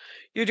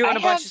 You're doing a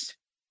bunch of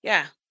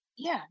Yeah.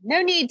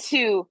 No need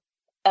to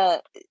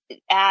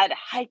add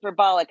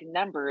hyperbolic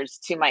numbers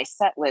to my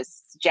set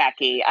list,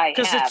 Jackie. I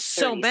have it's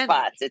so 30 many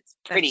spots. It's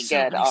pretty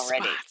good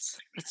already.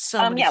 It's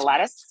so many a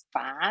lot of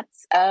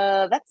spots.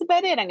 That's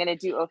about it. I'm going to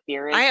do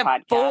Ophira's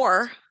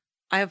podcast.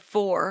 I have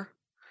four.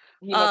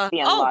 You must be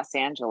in Los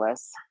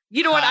Angeles.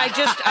 You know what? I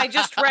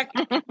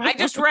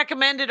just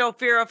recommended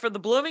Ophira for the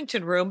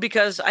Bloomington room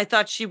because I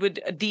thought she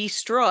would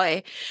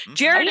destroy.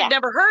 Jared had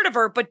never heard of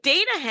her, but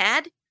Dana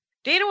had.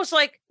 Dana was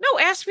like, no,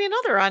 ask me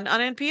another on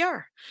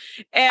NPR.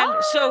 And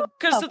so,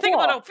 because the thing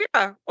about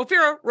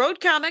Ophira,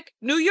 road comic,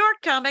 New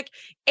York comic,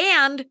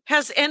 and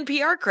has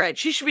NPR cred.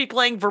 She should be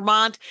playing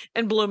Vermont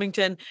and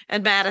Bloomington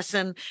and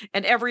Madison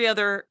and every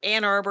other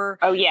Ann Arbor.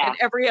 Oh, yeah. And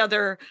every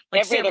other,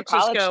 like every other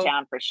college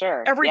town for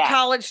sure. Every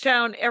college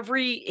town,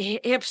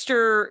 every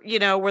hipster,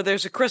 where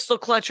there's a crystal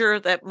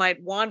clutcher that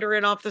might wander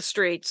in off the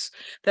streets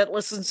that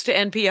listens to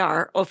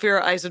NPR.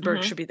 Ophira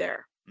Eisenberg should be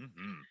there.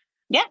 Mm-hmm.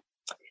 Yeah.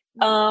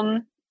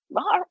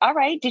 Well, all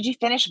right. Did you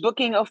finish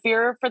booking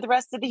Ophira for the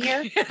rest of the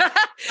year?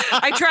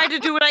 I tried to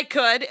do what I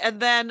could. And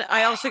then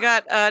I also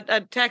got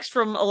a text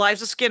from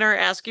Eliza Skinner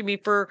asking me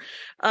for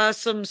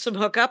some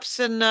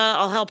hookups, and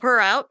I'll help her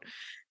out.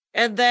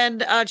 And then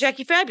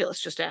Jackie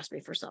Fabulous just asked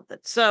me for something.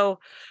 So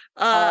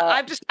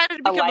I've decided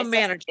to become a Eliza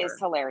manager. is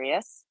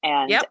hilarious,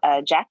 and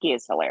Yep. Jackie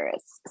is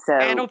hilarious. So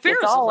And Ophir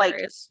it's is all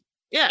hilarious.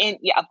 Yeah.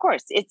 yeah, of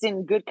course, it's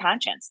in good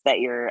conscience that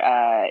you're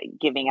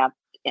giving up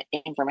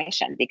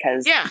information,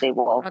 because Yeah. they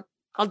will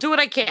I'll do what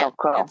I can. Go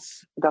kill.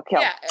 It's- go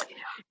kill. Yeah.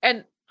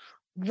 And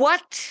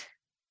what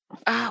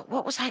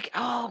was I?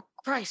 Oh,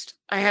 Christ.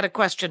 I had a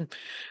question.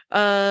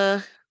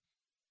 Should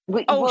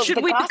we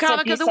do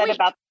comic of the week?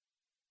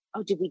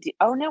 Did we do?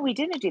 Oh no, we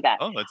didn't do that.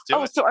 Oh, let's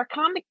do it. So our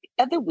comic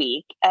of the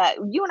week,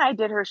 you and I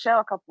did her show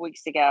a couple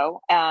weeks ago.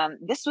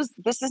 This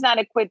is not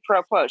a quid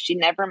pro quo. She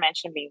never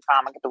mentioned being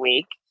comic of the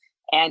week,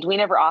 and we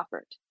never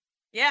offered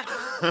Yeah.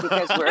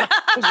 because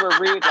we're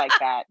rude like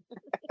that.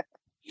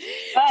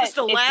 But Just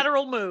a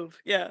lateral move.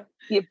 Yeah.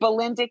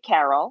 Belinda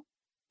Carroll,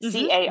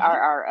 Mhm,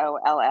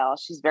 Carroll.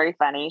 She's very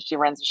funny. She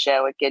runs a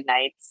show at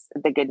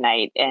The Good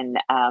Night in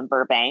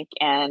Burbank,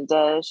 and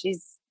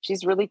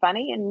she's really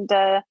funny, and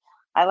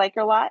I like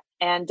her a lot.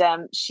 And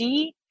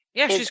she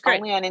Yeah, is she's great.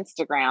 only on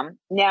Instagram.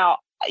 Now,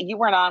 you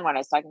weren't on when I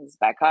was talking this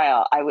about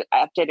Kyle. I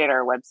updated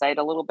our website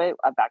a little bit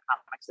about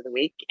comics of the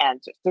week,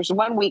 and there's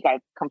one week I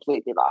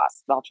completely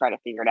lost. I'll try to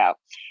figure it out.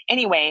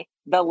 Anyway,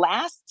 the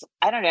last,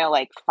 I don't know,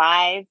 like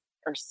 5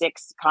 or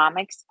 6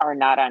 comics are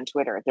not on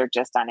Twitter. They're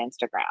just on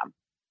Instagram.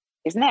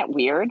 Isn't that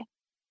weird?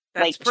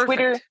 That's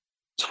perfect.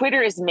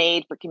 Twitter is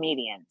made for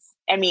comedians.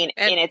 I mean,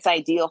 in its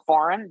ideal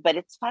form, but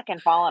it's fucking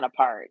falling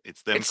apart.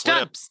 It's them It's done.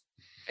 clips.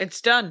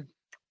 It's done.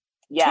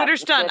 Yeah,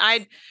 Twitter's done.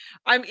 I'm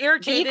But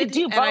irritated. you could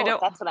do and I both.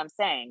 don't. That's what I'm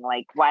saying.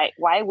 Like,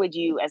 why would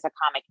you, as a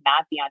comic,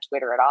 not be on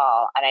Twitter at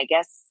all? And I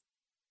guess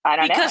I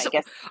don't know. Because I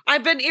guess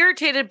I've been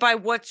irritated by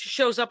what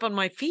shows up on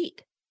my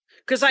feed.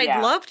 Because I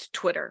Yeah. loved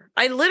Twitter.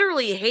 I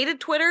literally hated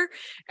Twitter.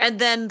 And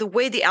then the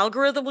way the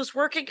algorithm was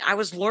working, I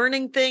was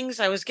learning things.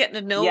 I was getting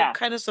to know Yeah.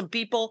 kind of some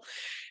people.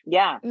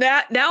 yeah,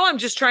 Now I'm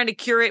just trying to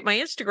curate my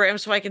Instagram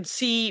so I can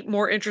see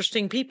more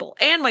interesting people,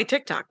 and my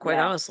TikTok, quite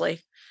Yeah.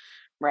 honestly.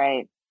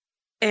 right.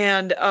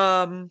 And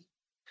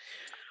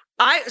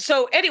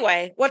so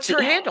anyway, what's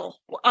her handle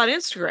on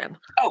Instagram?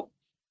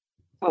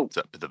 It's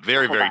up at the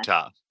very, Hold very on.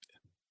 top.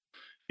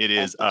 It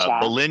is That's the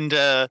chat.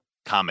 Belinda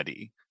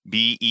Comedy.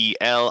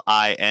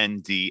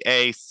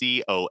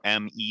 BELINDACOMEDY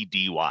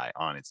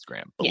on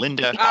Instagram.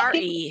 Belinda.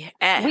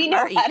 We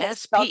know how to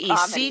spell comedy,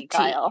 RESPECT.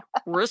 Kyle.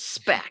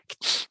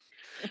 Respect.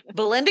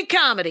 Belinda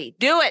Comedy.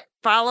 Do it.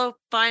 Follow,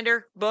 find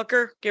her, book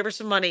her, give her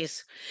some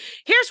monies.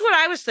 Here's what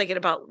I was thinking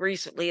about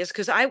recently is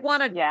because I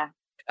want to Yeah.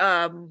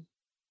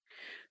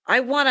 I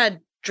want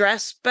to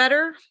dress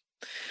better.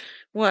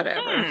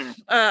 Whatever.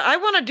 I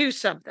want to do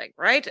something,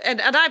 right?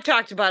 And I've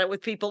talked about it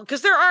with people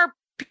because there are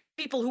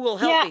people who will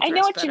help Yeah, me. I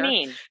know dress what you better.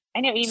 mean.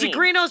 I know what you mean.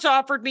 Zagrino's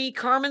offered me,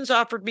 Carmen's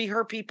offered me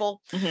her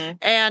people. Mhm.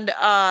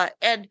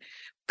 And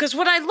because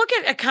when I look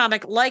at a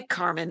comic like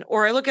Carmen,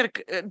 or I look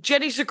at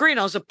Jenny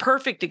Zagrino is a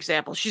perfect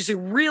example. She's a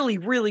really,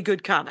 really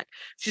good comic.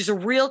 She's a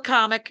real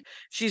comic.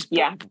 She's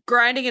Yeah.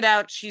 grinding it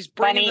out. She's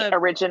bringing Funny, the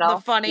original.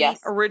 funny, Yes.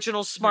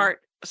 original,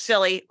 smart,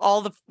 silly,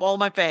 all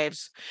my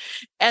faves.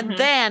 And Mhm.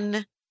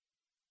 then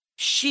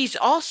she's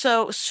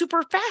also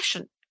super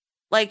fashion.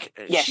 Like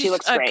Yeah, she she's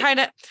looks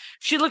great.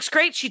 she looks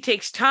great. She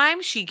takes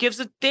time. She gives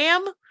a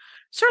damn.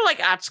 Sort of like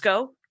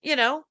Atsuko,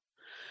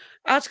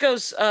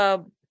 Atsuko's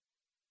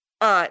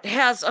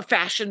has a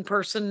fashion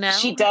person now.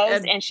 She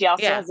does, and she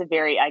also yeah. has a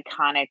very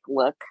iconic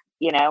look,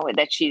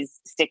 that she's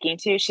sticking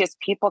to. She has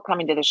people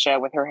coming to the show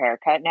with her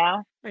haircut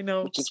now, I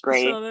know, which is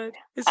great. I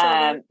saw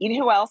that. You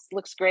know who else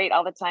looks great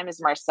all the time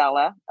is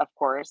Marcella, of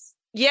course.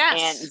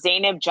 Yes, And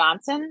Zainab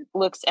Johnson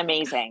looks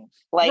amazing.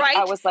 Like, right?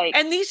 I was like,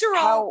 and these are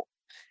all,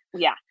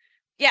 yeah.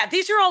 Yeah,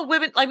 these are all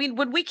women. I mean,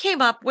 when we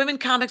came up, women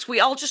comics, we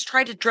all just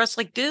tried to dress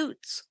like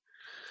dudes.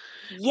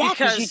 Yeah,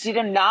 because you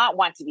did not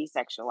want to be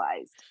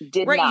sexualized.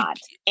 Did Right, not.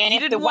 And you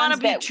if the didn't want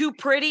to ones be too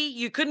pretty.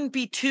 You couldn't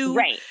be too.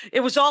 right. It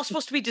was all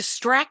supposed to be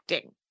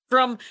distracting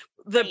from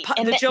the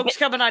jokes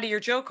coming out of your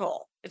joke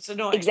hole. It's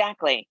annoying.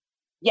 Exactly.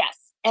 Yes.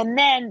 And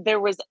then there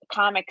were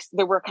comics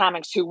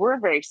who were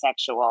very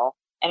sexual,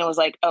 and it was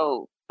like,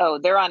 oh,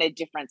 they're on a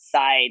different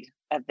side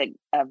of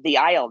the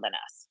aisle than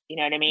us. You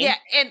know what I mean? Yeah,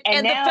 and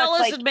the now it's fellas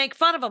like- would make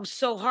fun of them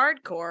so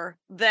hardcore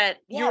that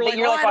Yeah, you're but like, I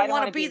don't want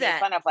wanna to be made that.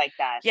 fun of like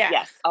that. Yeah.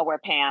 Yes, I'll wear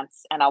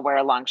pants and I'll wear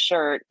a long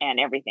shirt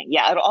and everything.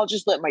 Yeah, I'll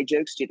just let my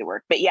jokes do the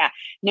work. But yeah,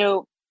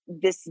 no,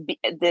 this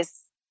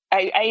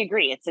I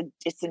agree.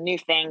 It's a new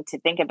thing to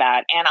think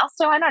about. And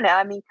also, I don't know.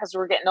 I mean, because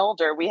we're getting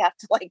older, we have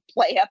to like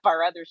play up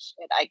our other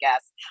shit, I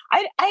guess.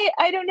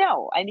 I don't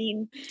know. I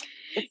mean,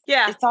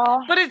 it's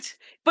all. But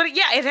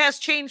it has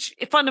changed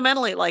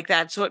fundamentally like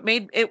that. So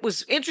it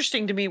was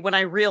interesting to me when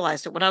I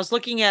realized it, when I was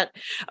looking at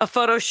a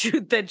photo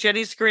shoot that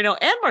Jenny Scarino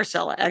and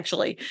Marcella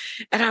actually,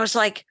 and I was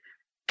like,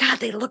 God,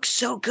 they look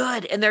so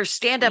good. And their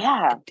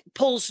stand-up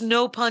pulls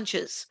no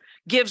punches,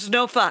 gives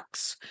no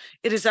fucks.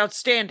 It is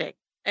outstanding.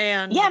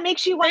 And yeah, it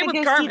makes you want to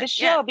go Carmen, see the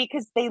show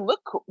because they look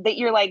cool. That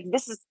you're like,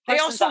 this is they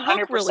also 100%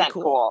 look really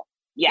cool.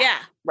 Yeah,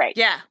 right.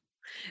 Yeah.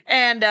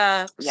 And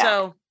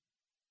so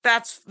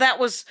that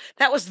was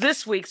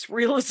this week's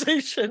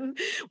realization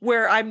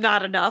where I'm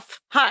not enough.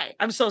 Hi,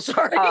 I'm so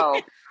sorry.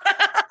 Oh,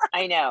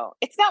 I know.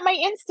 It's not my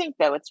instinct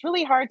though. It's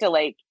really hard to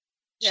like,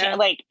 Yeah.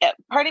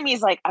 part of me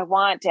is like, I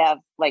want to have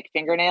like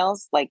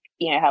fingernails, like,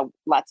 you know, how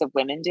lots of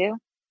women do.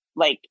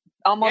 Like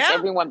almost Yeah.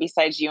 everyone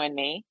besides you and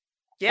me.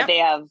 Yeah. They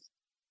have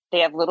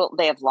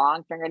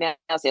long fingernails.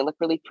 They look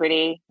really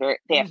pretty.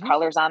 They have Mhm.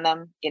 colors on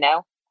them, you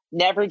know.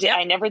 Yep.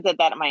 I never did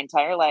that in my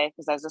entire life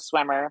because I was a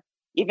swimmer.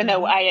 Even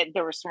though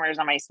there were swimmers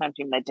on my swim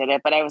team that did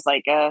it, but I was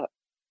like,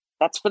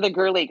 that's for the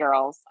girly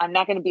girls. I'm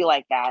not going to be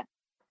like that.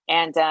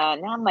 And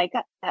now I'm like,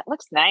 that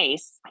looks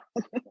nice.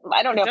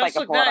 I don't know if I does can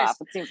look pull it nice. off.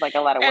 It seems like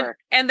a lot of work.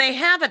 And they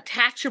have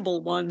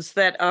attachable ones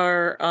that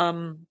are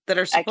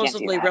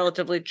supposedly that.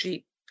 relatively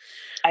cheap.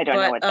 I don't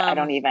know but, what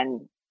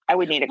I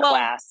would need a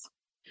class.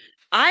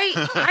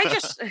 I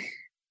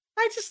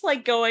just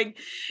like going,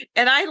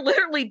 and I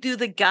literally do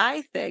the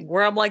guy thing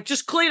where I'm like,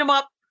 just clean them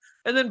up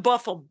and then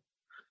buff them.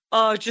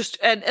 And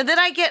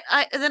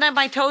then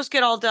my toes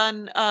get all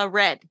done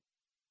red.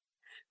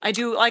 I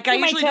do I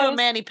usually do a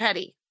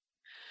mani-pedi.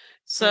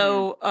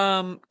 So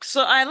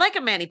so I like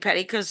a mani-pedi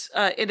because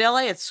in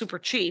LA it's super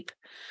cheap.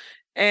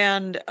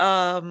 And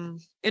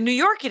in New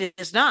York it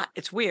is not.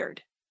 It's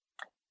weird.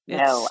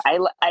 No,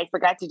 I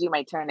forgot to do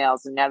my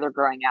toenails and now they're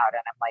growing out.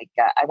 And I'm like,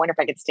 I wonder if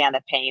I could stand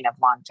the pain of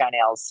long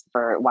toenails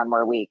for one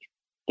more week.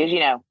 Because, you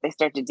know, they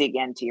start to dig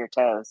into your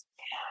toes.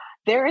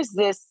 There is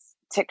this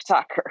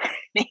TikToker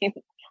named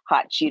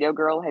Hot Cheeto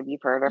Girl. Have you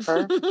heard of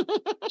her?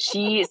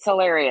 She's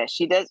hilarious.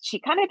 She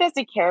kind of does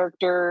a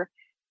character,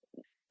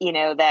 you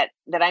know, that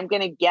I'm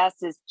going to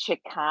guess is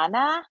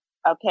Chicana.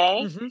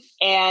 Okay. Mhm.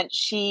 And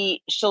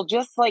she'll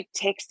just like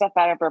take stuff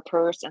out of her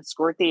purse and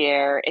squirt the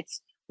air.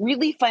 It's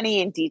really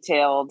funny and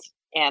detailed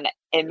and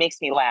it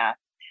makes me laugh.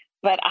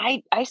 But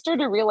I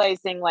started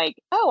realizing like,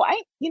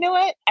 you know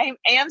what? I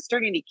am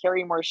starting to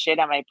carry more shit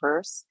on my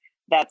purse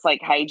that's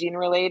like hygiene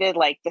related,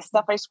 like the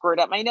stuff I squirt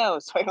up my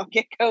nose so I don't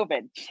get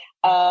COVID.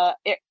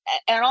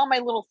 And all my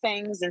little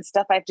things and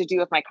stuff I have to do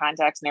with my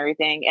contacts and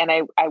everything. And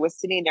I was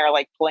sitting there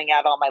like pulling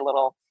out all my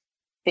little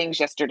things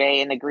yesterday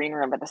in the green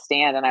room at the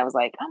stand. And I was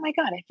like, oh my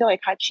God, I feel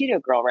like Hot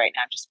Cheeto Girl right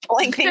now, just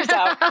pulling things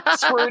out,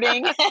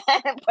 squirting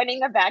and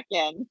putting them back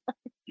in.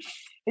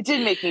 It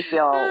did make me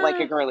feel like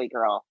a girly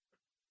girl.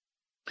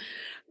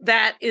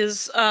 That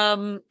is,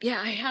 I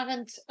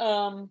haven't,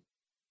 all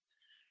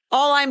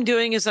I'm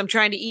doing is I'm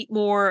trying to eat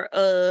more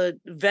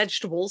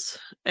vegetables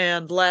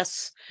and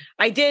less.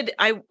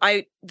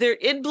 There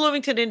in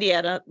Bloomington,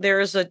 Indiana, there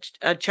is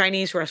a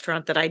Chinese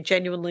restaurant that I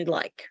genuinely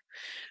like.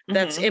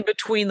 That's in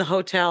between the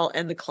hotel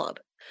and the club.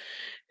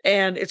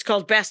 And it's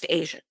called Best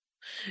Asian.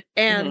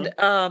 And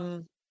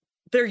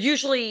they're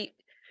usually,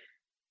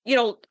 you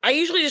know, I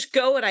usually just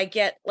go and I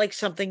get like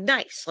something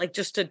nice, like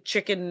just a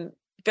chicken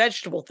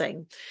vegetable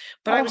thing.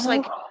 But I was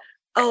like,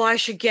 I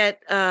should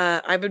get,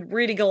 I've been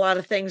reading a lot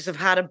of things of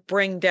how to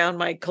bring down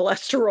my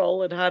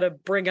cholesterol and how to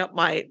bring down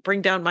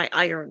my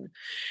iron.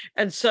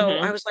 And so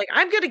I was like,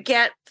 I'm going to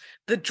get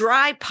the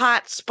dry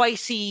pot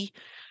spicy,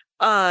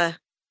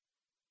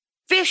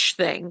 fish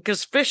thing,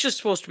 because fish is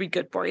supposed to be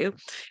good for you.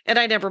 And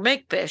I never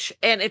make fish.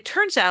 And it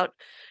turns out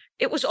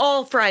it was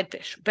all fried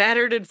fish,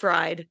 battered and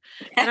fried.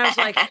 And I was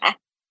like,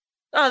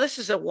 oh, this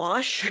is a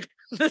wash.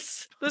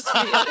 this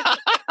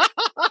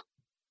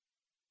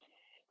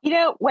You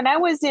know, when I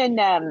was in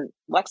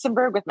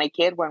Luxembourg with my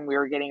kid, when we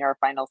were getting our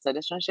final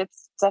citizenship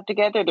stuff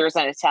together, there was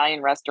an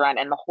Italian restaurant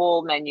and the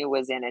whole menu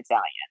was in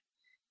Italian.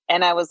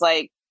 And I was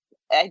like,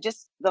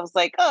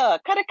 oh,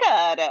 kata.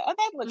 Oh,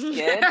 that looks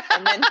good.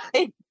 And then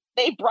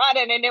they brought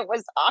it and it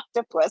was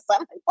octopus. I'm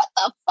like, what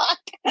the fuck?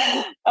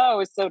 Oh, it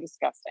was so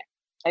disgusting.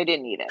 I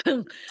didn't eat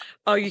it.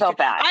 Oh, you felt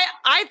bad.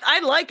 I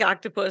like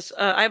octopus.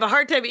 I have a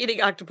hard time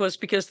eating octopus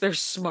because they're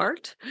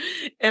smart,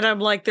 and I'm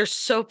like, they're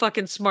so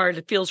fucking smart.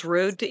 It feels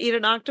rude to eat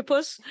an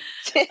octopus.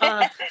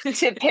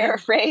 To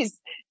paraphrase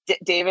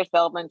David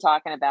Feldman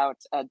talking about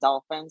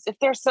dolphins, if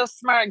they're so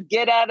smart,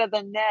 get out of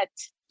the net.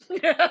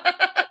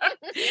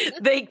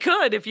 They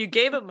could if you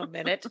gave them a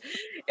minute.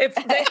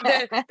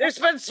 There's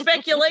been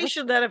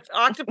speculation that if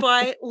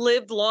octopi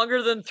lived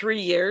longer than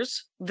 3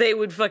 years, they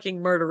would fucking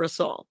murder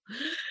us all.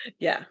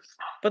 Yeah,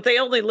 but they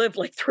only live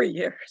like 3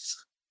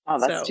 years. Oh,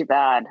 that's too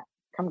bad.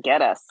 Come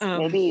get us.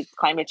 Maybe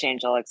climate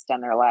change will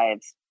extend their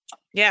lives.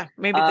 Yeah,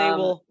 maybe they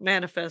will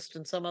manifest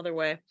in some other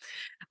way.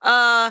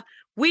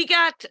 We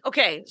found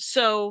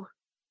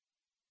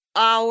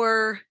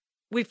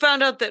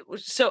out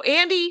that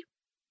Andy,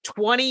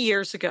 20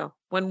 years ago,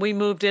 when we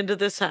moved into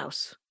this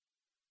house,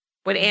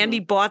 when Andy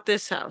bought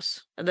this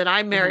house, and then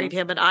I married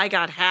him and I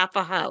got half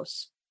a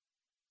house.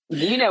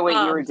 You know what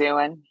you were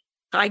doing.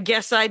 I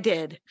guess I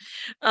did,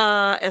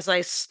 as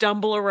I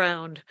stumble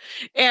around.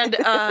 And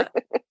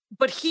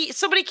but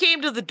somebody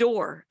came to the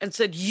door and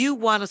said, "You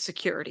want a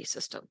security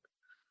system?"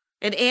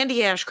 And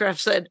Andy Ashcraft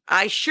said,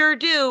 "I sure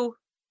do."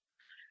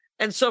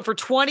 And so for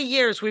 20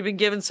 years, we've been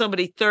giving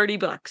somebody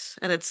 $30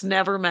 and it's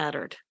never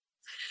mattered.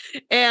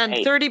 And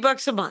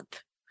 $30 a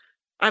month.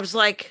 I was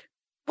like,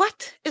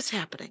 what is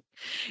happening?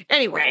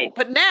 Anyway,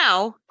 but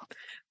now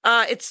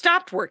it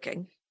stopped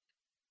working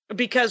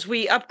because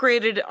we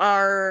upgraded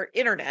our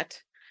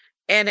internet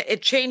and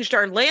it changed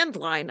our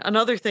landline,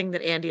 another thing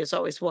that Andy has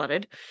always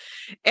wanted.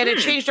 And it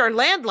changed our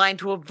landline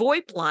to a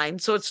VoIP line.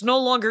 So it's no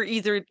longer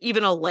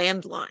even a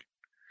landline.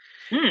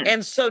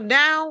 And so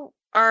now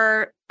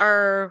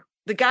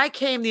the guy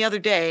came the other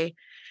day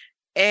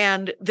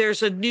and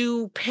there's a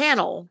new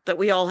panel that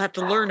we all have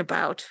to learn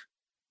about.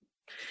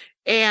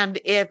 And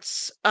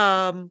it's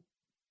there's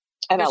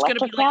going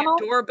to be like a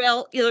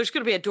doorbell. Yeah, there's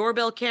going to be a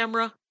doorbell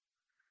camera.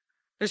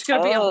 There's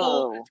going to be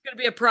it's going to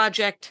be a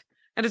project,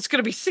 and it's going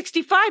to be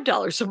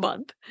 $65 a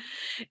month.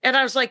 And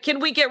I was like, can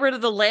we get rid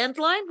of the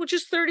landline, which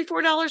is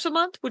 $34 a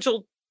month, which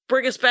will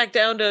bring us back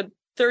down to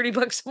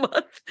 $30 a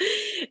month?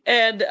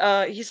 And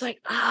he's like,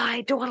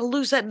 I don't want to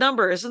lose that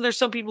number. Isn't there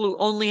some people who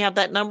only have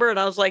that number? And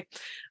I was like,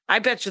 I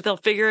bet you they'll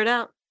figure it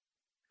out.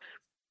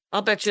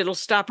 I'll bet you it'll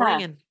stop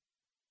ringing.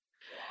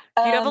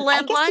 Do you have a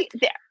landline?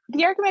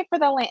 The argument for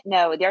the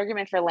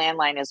argument for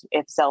landline is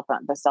if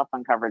the cell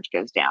phone coverage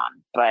goes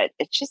down. But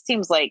it just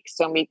seems like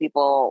so many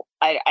people,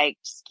 I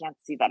just can't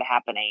see that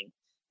happening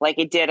like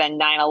it did on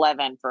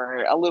 9/11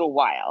 for a little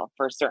while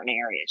for certain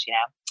areas, you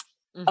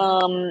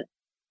know.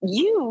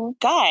 You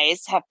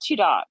guys have 2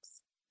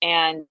 dogs,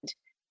 and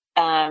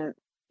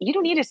you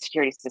don't need a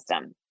security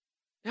system.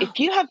 No.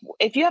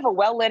 If you have a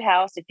well-lit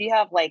house, if you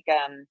have like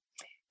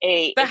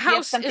the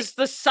house is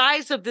the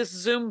size of this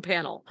Zoom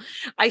panel.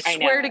 I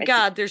swear to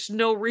God, there's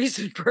no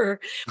reason for,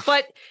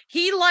 but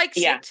he likes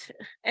it.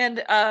 And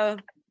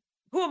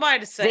who am I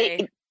to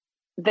say?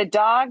 The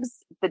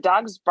dogs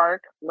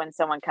bark when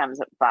someone comes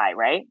by,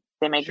 right?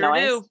 They make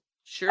noise.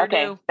 Sure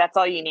okay, do. That's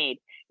all you need.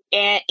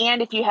 And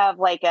if you have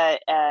like an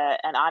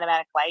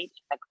automatic light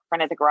in the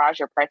front of the garage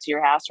or parts of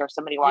your house, or if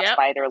somebody walks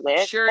by, they're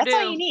lit. That's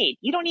all you need.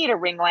 You don't need a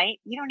ring light.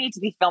 You don't need to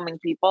be filming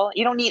people.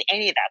 You don't need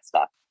any of that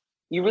stuff.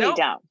 You really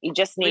don't. You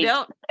just need.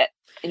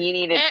 You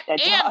need a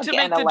dog to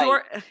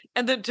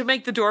make to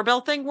make the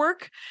doorbell thing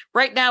work.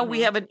 Right now, we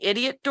have an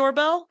idiot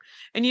doorbell,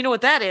 and you know what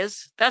that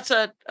is? That's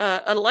an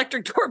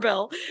electric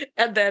doorbell,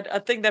 and then a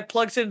thing that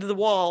plugs into the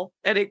wall,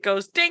 and it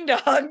goes ding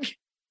dong.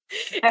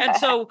 And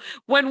so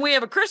when we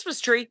have a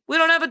Christmas tree, we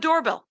don't have a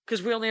doorbell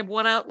because we only have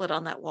one outlet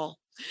on that wall.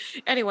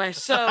 Anyway,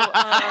 so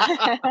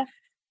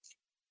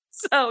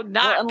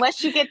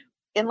unless you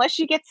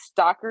get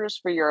stalkers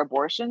for your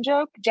abortion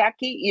joke,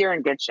 Jackie, you're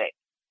in good shape.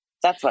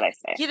 That's what I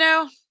say. You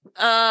know,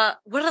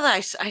 what did I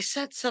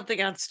said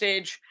something on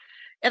stage,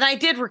 and I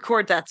did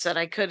record that set.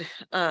 I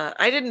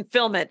didn't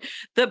film it.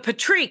 The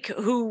Patrick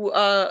who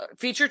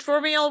featured for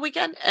me all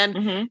weekend,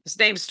 and his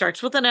name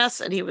starts with an S,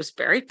 and he was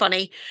very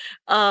funny.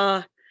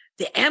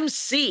 The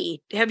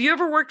MC, have you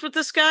ever worked with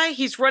this guy?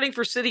 He's running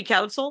for city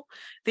council.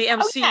 The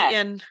MC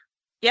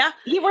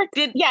he worked.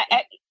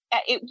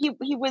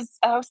 He was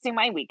hosting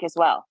my week as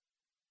well.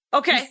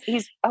 Okay,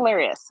 he's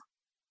hilarious.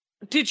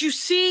 Did you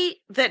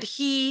see that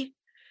he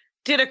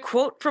did a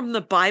quote from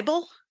the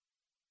Bible?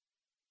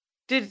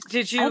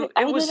 Did you?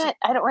 I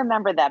don't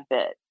remember that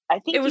bit. I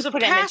think it was a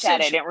passage.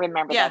 I didn't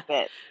remember that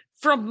bit.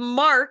 From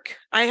Mark,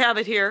 I have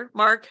it here.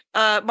 Mark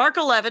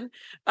 11,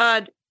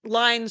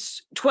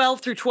 lines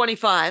 12 through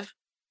 25.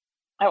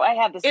 Oh, I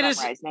have this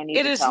memorized. I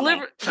need to tell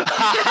me.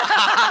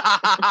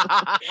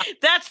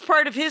 That's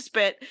part of his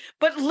bit.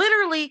 But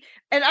literally,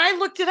 and I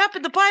looked it up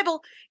in the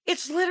Bible,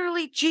 it's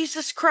literally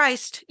Jesus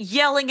Christ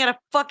yelling at a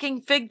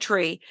fucking fig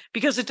tree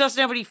because it doesn't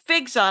have any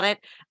figs on it,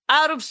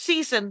 out of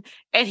season,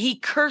 and he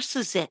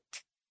curses it.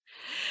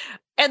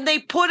 And they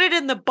put it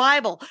in the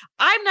Bible.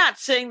 I'm not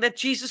saying that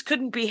Jesus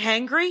couldn't be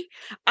hangry.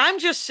 I'm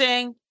just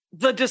saying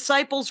the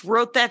disciples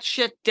wrote that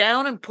shit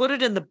down and put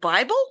it in the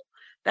Bible.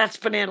 That's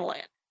banana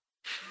land.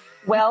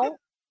 Well,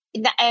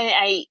 and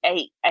I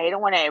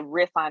don't want to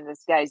riff on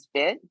this guy's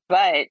bit,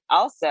 but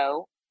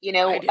also, you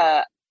know,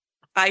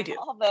 I do.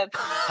 All the,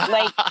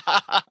 like,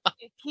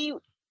 if he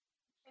was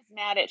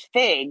mad at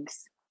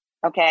figs,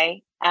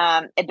 okay,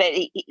 but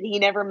he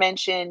never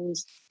mentioned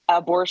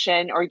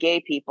abortion or gay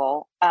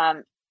people.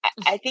 I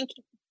think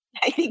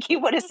he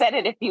would have said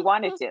it if he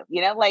wanted to.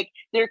 You know, like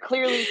they're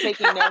clearly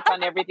taking notes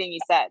on everything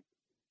he said.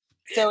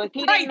 So if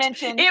he didn't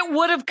mention, it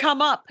would have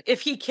come up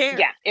if he cared.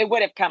 Yeah, it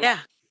would have come up.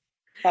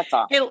 That's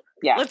all.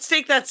 Let's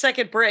take that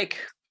second break.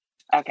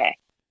 Okay.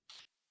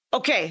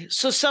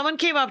 So someone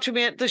came up to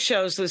me at the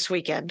shows this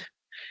weekend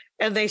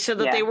and they said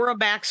that they were a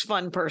Max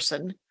Fun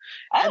person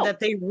and that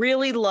they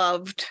really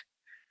loved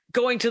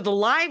going to the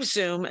live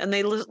Zoom and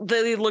they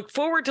looked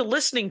forward to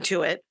listening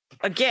to it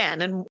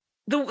again. And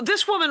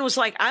this woman was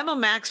like, I'm a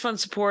Max Fun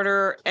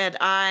supporter and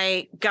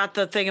I got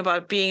the thing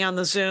about being on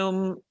the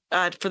Zoom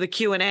for the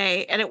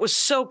Q&A and it was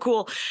so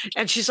cool.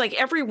 And she's like,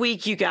 every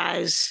week, you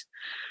guys,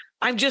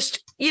 I'm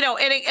just, you know,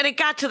 and it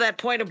got to that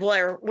point of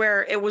Blair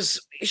where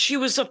she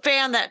was a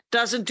fan that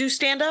doesn't do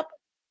stand up.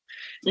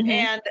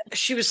 And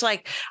she was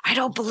like, I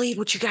don't believe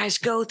what you guys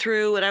go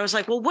through. And I was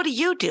like, well, what do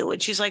you do?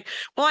 And she's like,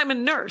 well, I'm a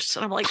nurse.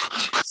 And I'm like,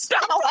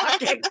 stop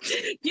talking.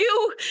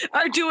 You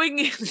are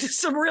doing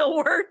some real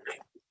work.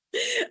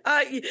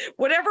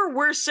 Whatever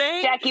we're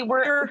saying, Jackie,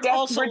 we're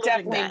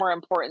definitely more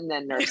important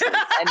than nurses.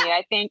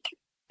 I mean,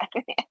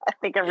 I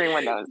think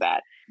everyone knows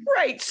that.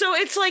 Right. So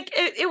it's like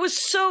it was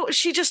so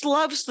she just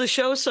loves the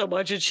show so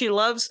much, and she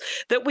loves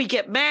that we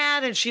get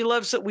mad, and she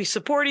loves that we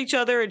support each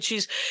other, and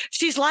she's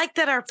like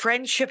that our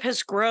friendship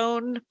has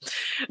grown.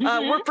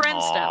 We're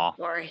friends now, Aw.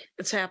 Lori.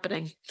 It's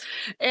happening.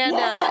 And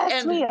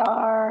Yes, we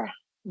are.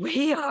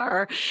 we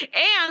are.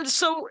 And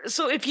so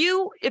if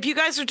you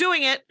guys are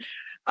doing it,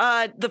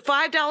 the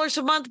 $5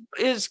 a month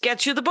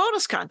gets you the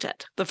bonus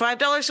content. The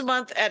 $5 a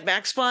month at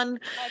MaxFun,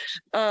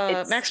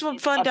 It's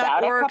MaximumFun.org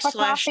about a cup of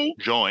slash coffee.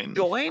 Join.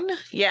 join.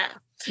 Yeah.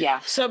 Yeah.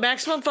 So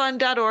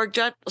MaximumFun.org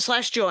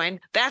slash join.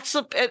 That's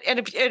the and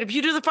if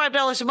you do the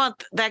 $5 a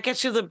month, that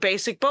gets you the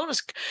basic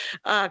bonus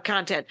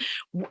content.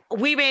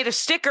 We made a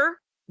sticker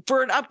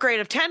for an upgrade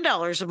of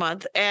 $10 a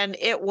month, and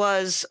it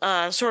was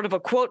sort of a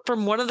quote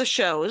from one of the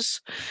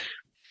shows.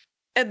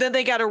 And then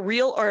they got a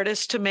real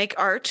artist to make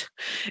art.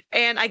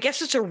 And I guess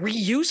it's a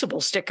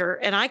reusable sticker.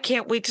 And I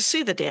can't wait to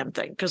see the damn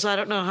thing, because I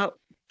don't know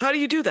how do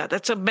you do that?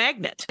 That's a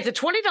magnet. The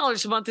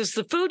 $20 a month is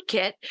the food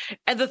kit,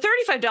 and the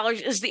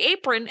 $35 is the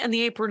apron, and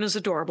the apron is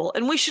adorable.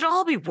 And we should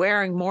all be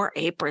wearing more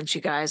aprons,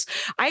 you guys.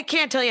 I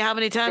can't tell you how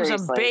many times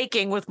Seriously. I'm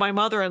baking with my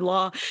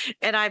mother-in-law,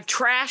 and I've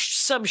trashed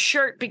some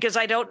shirt because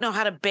I don't know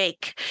how to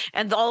bake.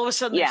 And all of a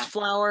sudden there's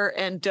flour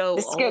and dough.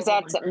 This all goes over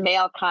out my- to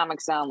male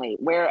comics only.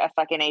 Wear a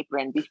fucking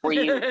apron before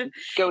you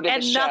go to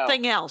and the show.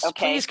 nothing else.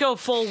 Okay. Please go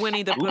full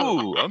Winnie the Pooh.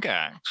 Ooh,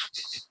 okay.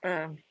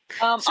 So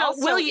Also,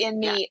 will you- in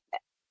the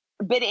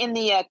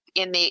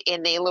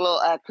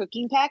little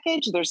cooking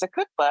package, there's a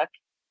cookbook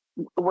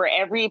where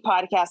every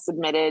podcast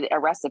submitted a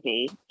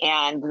recipe,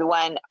 and the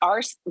one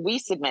we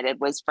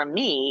submitted was from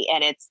me,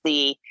 and it's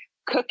the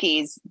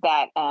cookies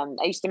that I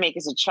used to make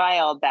as a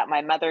child that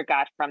my mother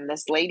got from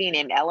this lady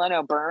named Ellen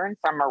O'Byrne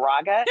from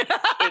Moraga.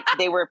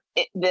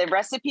 The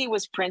recipe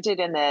was printed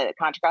in the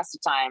Contra Costa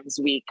Times.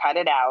 We cut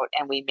it out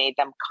and we made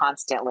them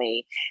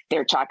constantly.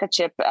 They're chocolate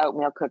chip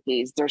oatmeal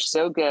cookies. They're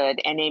so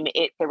good, and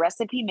the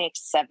recipe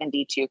makes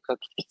 72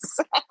 cookies.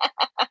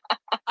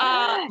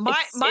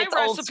 My it's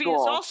old recipe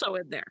school. is also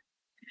in there.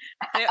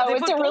 They Is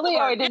put it both really? of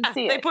Oh, our- I didn't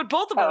see They it. put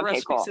both of Oh, our okay,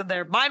 recipes cool. in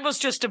there. Mine was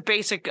just a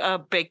basic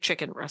baked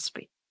chicken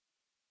recipe.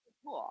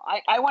 Cool.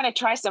 I want to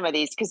try some of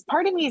these, because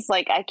part of me is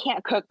like, I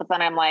can't cook, but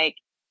then I'm like,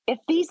 if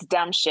these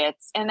dumb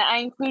shits, and I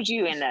include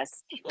you in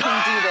this,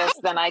 can do this,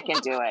 then I can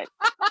do it.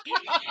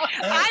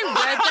 I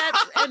read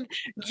that, and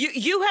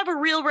you have a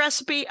real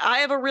recipe. I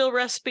have a real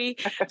recipe.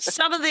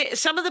 Some of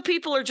the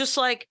people are just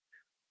like,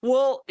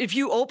 well, if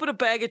you open a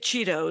bag of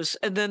Cheetos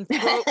and then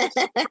throw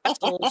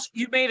pretzels,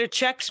 you made a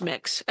Chex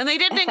Mix, and they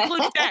didn't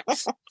include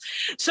Chex.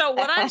 So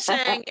what I'm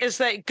saying is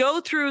that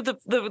go through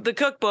the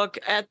cookbook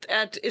at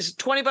is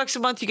 $20 a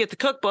month. You get the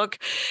cookbook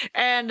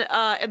and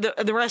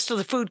the rest of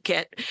the food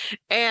kit,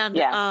 and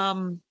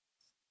and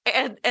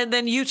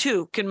then you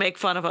too can make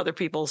fun of other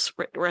people's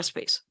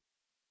recipes.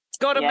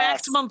 Go to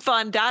Yes.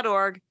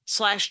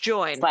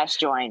 MaximumFun.org/join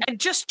 /join. and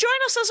just join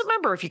us as a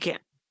member if you can.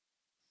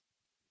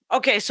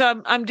 Okay,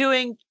 so I'm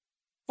doing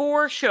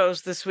 4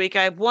 shows this week.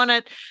 I have one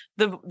at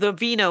the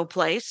Vino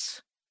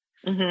place,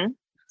 Mm-hmm.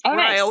 Oh, where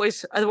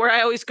nice.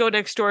 I always go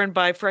next door and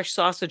buy fresh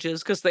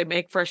sausages because they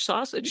make fresh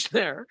sausage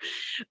there.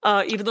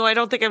 Even though I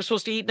don't think I'm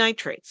supposed to eat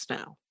nitrates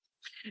now.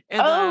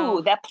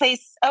 And, that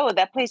place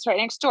right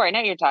next door. I know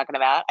what you're talking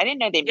about. I didn't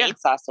know they Yeah. made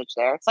sausage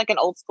there. It's like an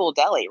old school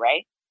deli,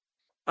 right?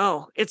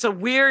 it's a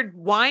weird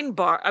wine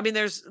bar. I mean,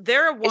 they're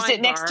a wine bar. Is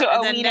it next to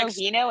and then Ovino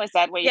Vino? Is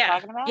that what you're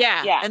talking about?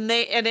 Yeah. And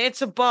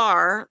it's a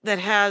bar that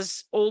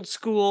has old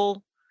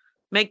school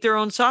make their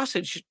own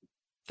sausage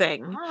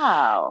thing.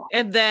 Wow.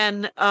 And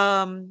then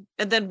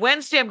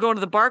Wednesday I'm going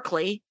to the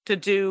Barclay to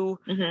do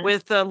Mhm.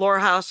 with Laura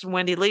House and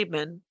Wendy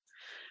Liebman.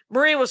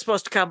 Maria was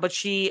supposed to come, but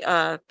she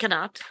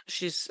cannot.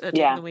 She's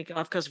taking the week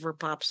off because of her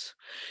pups.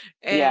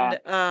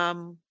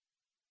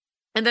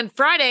 And then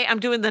Friday I'm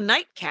doing the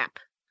Nightcap.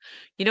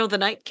 You know the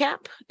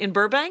Nightcap in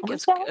Burbank?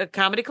 What's It's that? a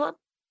comedy club.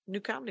 New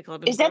comedy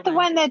club. In Is that the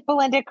Burbank. one that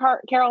Belinda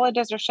Carollo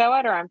does her show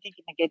at, or I'm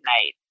thinking a Good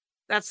Night?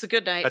 That's the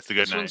Good Night. That's the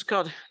Good This one's Night.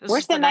 called. This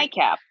Where's is the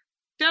Nightcap?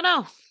 Don't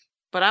know,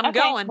 but I'm Okay,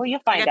 going. well, you'll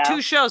I find got out.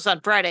 2 shows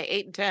on Friday,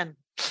 8 and 10.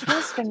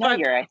 Feels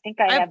familiar. I think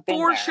I I have have been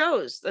 4 there.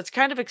 shows. That's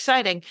kind of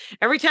exciting.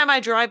 Every time I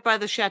drive by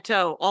the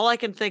chateau, all I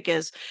can think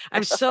is,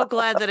 I'm so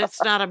glad that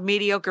it's not a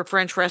mediocre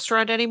French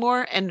restaurant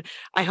anymore. And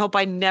I hope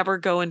I never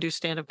go and do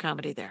stand-up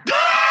comedy there.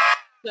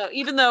 So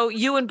even though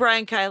you and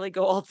Brian Kiley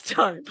go all the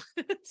time.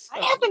 So-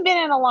 I haven't been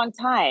in a long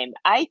time.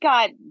 I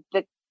got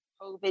the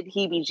COVID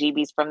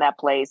heebie-jeebies from that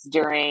place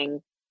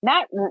during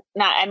not.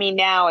 I mean,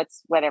 now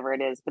it's whatever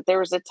it is, but there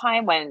was a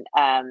time when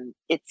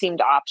it seemed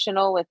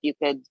optional if you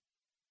could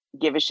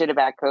give a shit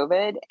about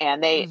COVID,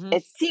 and Mhm.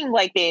 it seemed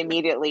like they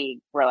immediately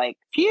were like,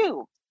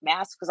 "Phew,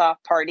 masks off,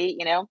 party,"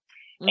 you know.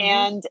 Mhm.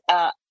 And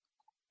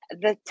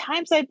the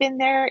times I've been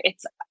there,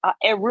 it's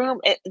a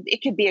room.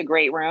 It could be a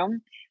great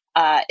room.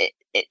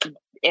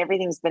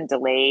 Everything's been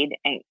delayed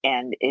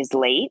and is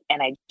late,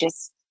 and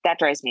that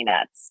drives me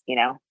nuts. You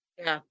know,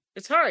 Yeah,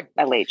 it's hard.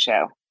 a late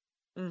show.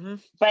 Hmm.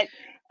 But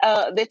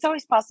it's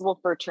always possible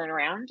for a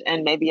turnaround,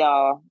 and maybe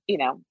I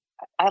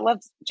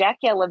love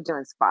Jackie. I love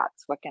doing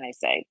spots. What can I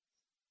say?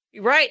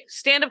 Right.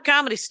 Stand-up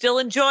comedy. Still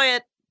enjoy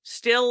it.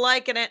 Still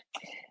liking it.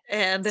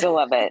 And Still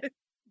love it.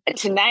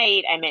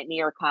 Tonight, I'm at New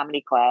York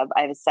Comedy Club.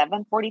 I have a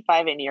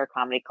 7:45 at New York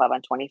Comedy Club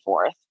on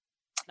 24th.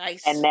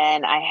 nice. And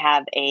then I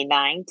have a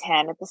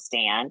 9:10 at the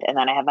Stand. And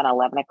then I have an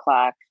 11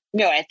 o'clock.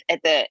 No,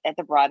 at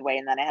the Broadway.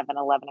 And then I have an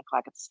 11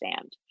 o'clock at the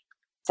Stand.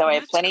 So I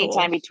have That's plenty of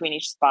time cool. between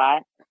each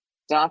spot.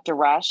 Don't have to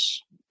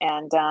rush.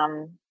 And,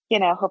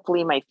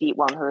 hopefully my feet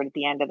won't hurt at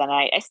the end of the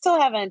night. I still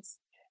haven't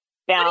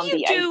found you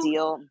the do?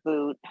 ideal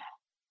boot.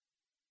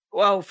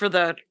 Well,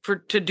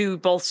 to do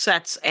both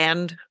sets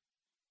and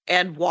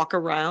walk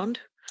around.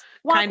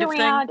 Walk kind of thing?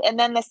 around, and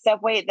then the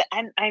subway.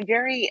 I'm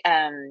very.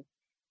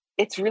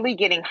 It's really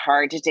getting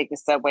hard to take the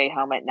subway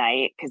home at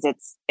night because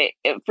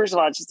first of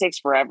all, it just takes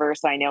forever.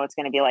 So I know it's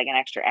going to be like an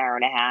extra hour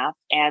and a half,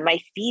 and my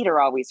feet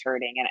are always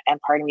hurting. And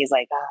part of me is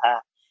like, why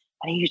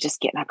don't you just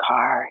get in a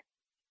car?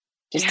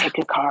 Just Yeah. take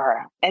a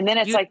car, and then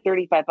it's like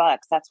 $35.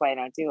 That's why I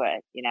don't do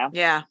it.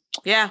 Yeah.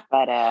 Yeah.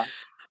 But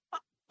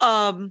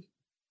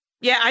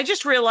yeah, I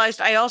just realized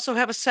I also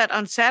have a set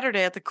on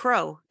Saturday at the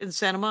Crow in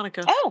Santa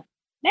Monica. oh,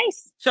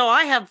 nice. So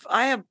I have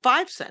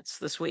 5 sets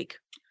this week.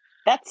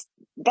 That's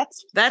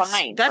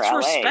fine. That's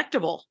for LA.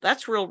 respectable.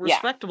 That's real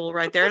respectable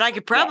right there. And I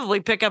could probably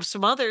pick up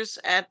some others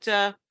at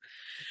or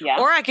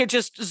I could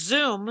just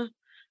Zoom.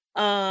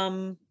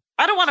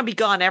 I don't want to be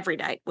gone every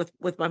night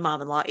with my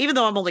mom-in-law, even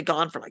though I'm only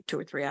gone for like 2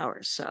 or 3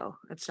 hours. So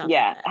it's not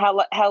that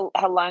bad. How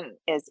long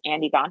is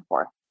Andy gone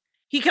for?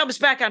 He comes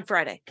back on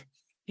Friday.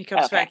 He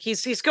comes back.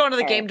 He's going to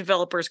the Game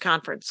Developers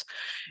Conference.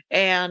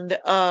 And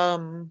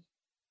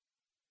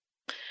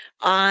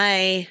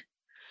I've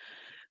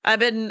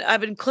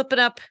been clipping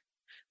up.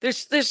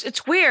 There's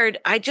it's weird.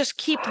 I just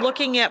keep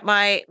looking at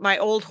my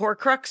old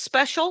Horcrux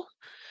special,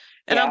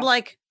 and I'm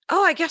like,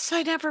 oh, I guess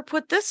I never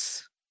put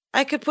this.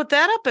 I could put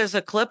that up as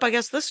a clip. I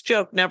guess this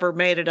joke never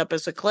made it up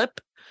as a clip.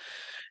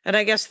 And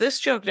I guess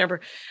this joke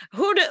never.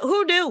 Who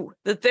knew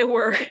that there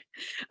were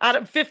out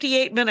of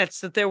 58 minutes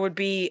that there would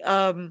be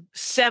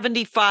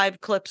 75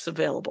 clips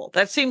available?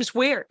 That seems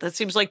weird. That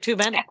seems like too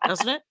many,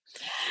 doesn't it?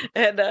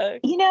 And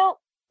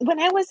when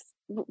I was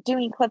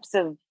doing clips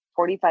of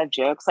 45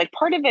 jokes, like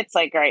part of it's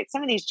like, all right,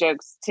 some of these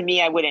jokes to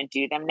me, I wouldn't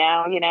do them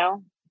now,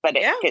 but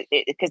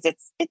because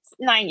it's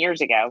 9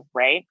 years ago,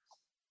 right?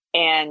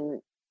 And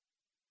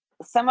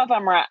some of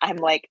them I'm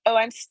like, oh,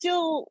 I'm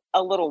still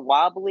a little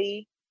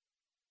wobbly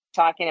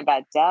talking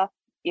about death,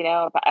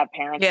 about a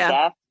parent's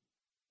death.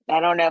 I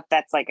don't know if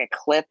that's like a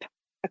clip,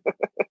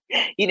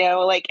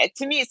 like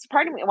to me, it's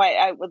part of me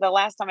why the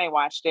last time I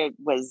watched it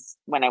was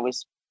when I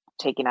was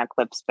taking out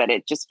clips, but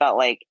it just felt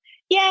like,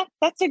 yeah,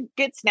 that's a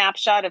good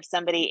snapshot of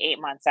somebody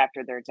 8 months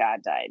after their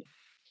dad died.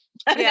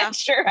 I'm not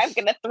sure I'm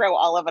going to throw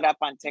all of it up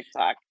on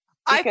TikTok.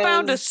 I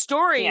found a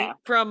story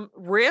from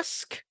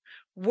Risk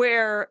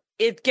where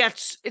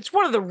it's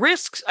one of the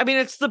Risks. I mean,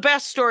 it's the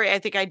best story I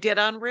think I did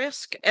on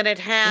Risk. And it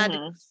had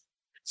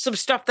some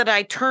stuff that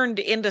I turned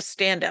into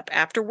stand-up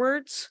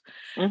afterwards.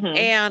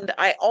 And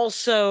I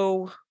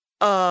also,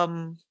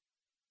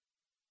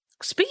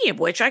 speaking of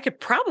which, I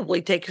could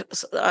probably take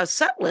a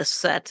set list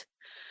set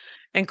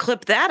and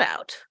clip that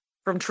out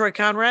from Troy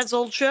Conrad's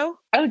old show.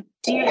 Oh,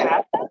 do you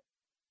have them?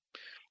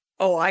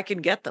 Oh, I can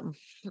get them.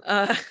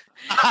 Because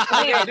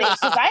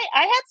I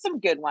had some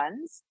good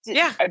ones.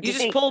 You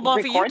just pull them off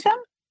of YouTube. Them?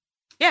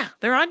 Yeah,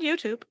 they're on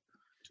YouTube.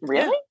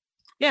 Really?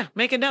 Yeah,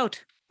 make a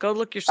note. Go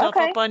look yourself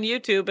up on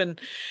YouTube and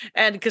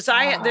because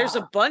there's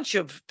a bunch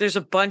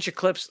of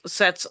clips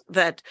sets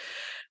that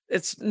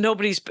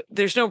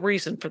there's no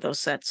reason for those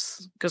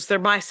sets because they're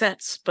my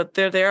sets, but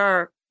there they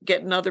are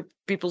getting other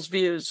people's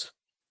views.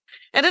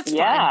 And it's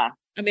fine.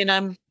 I mean,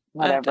 I'm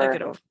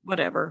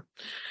whatever.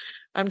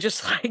 I'm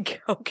just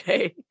like,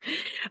 okay.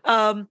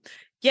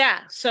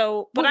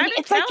 So, but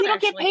it's like you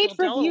don't get paid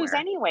for views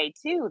anyway,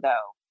 too,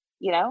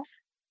 though,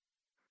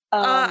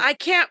 I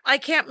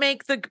can't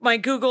make my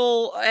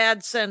Google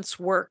AdSense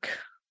work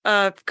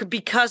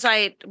because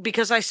I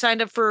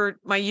signed up for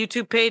my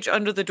YouTube page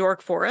under the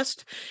Dork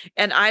Forest,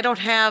 and I don't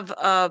have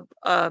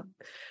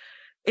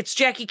it's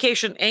Jackie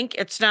Cation Inc.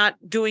 It's not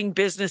doing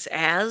business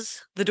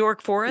as the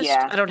Dork Forest.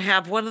 Yeah. I don't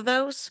have one of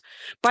those.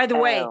 By the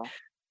way,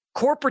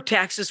 corporate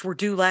taxes were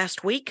due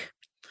last week.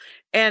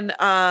 And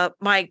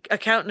my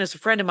accountant is a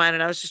friend of mine,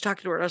 and I was just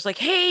talking to her. And I was like,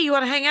 "Hey, you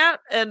want to hang out?"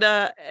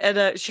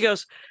 And she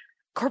goes,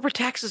 "Corporate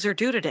taxes are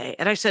due today."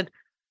 And I said,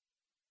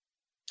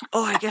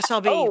 "Oh, I guess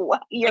I'll be."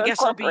 You're a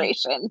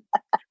corporation,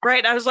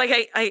 right? I was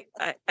like,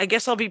 "I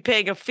guess I'll be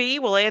paying a fee.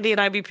 Will Andy and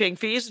I be paying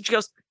fees?" And she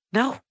goes,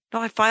 "No,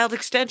 I filed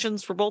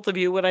extensions for both of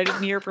you when I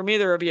didn't hear from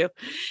either of you."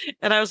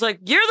 And I was like,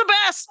 "You're the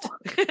best."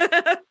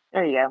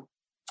 There you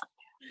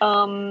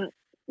go.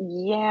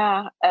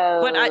 Yeah.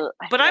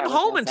 But I'm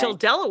home until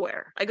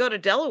Delaware. I go to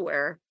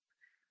Delaware,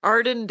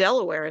 Arden,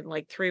 Delaware in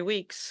like 3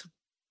 weeks.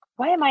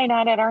 Why am I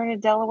not at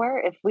Arden, Delaware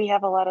if we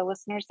have a lot of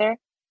listeners there?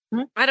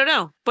 I don't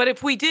know. But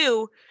if we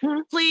do,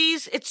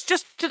 please, it's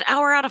just an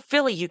hour out of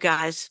Philly, you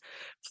guys.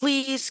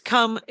 Please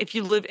come if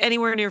you live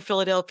anywhere near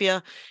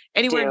Philadelphia,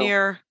 anywhere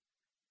near,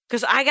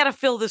 because I got to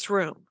fill this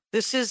room.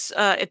 This is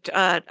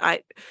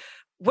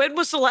when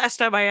was the last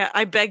time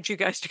I begged you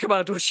guys to come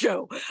out to a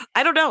show?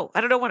 I don't know.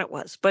 I don't know when it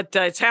was, but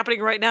it's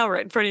happening right now,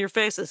 right in front of your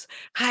faces.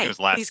 Hi, It was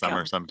last please summer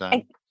come.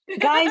 sometime.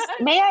 Guys,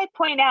 may I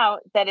point out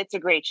that it's a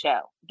great show,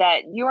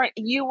 that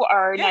you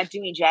are Yeah. not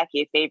doing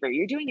Jackie a favor.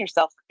 You're doing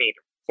yourself a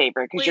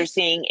favor because you're Please.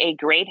 seeing a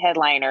great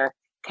headliner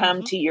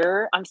come Mhm. to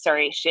your, I'm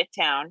sorry, shit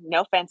town.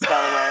 No offense,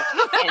 Delaware,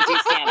 and do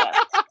stand up.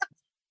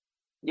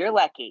 You're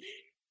lucky.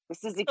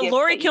 This is a The gift.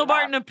 Lori that you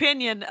Kilmartin have.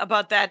 opinion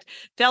about that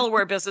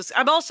Delaware business.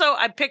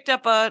 I picked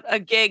up a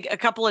gig a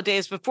couple of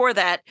days before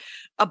that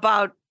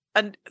about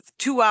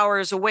 2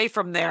 hours away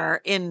from there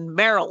in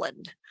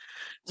Maryland.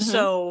 Mhm.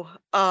 So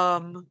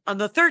on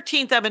the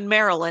 13th, I'm in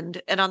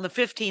Maryland, and on the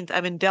 15th,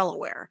 I'm in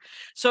Delaware.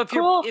 So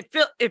Cool.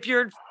 if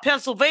you're in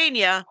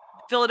Pennsylvania,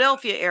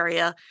 Philadelphia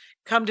area,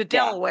 come to Yeah.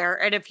 Delaware,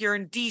 and if you're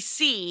in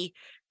DC,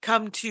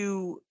 come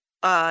to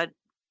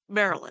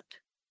Maryland.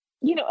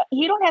 You know,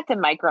 you don't have to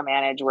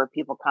micromanage where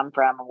people come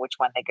from and which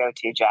one they go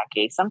to,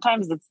 Jackie.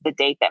 Sometimes it's the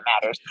date that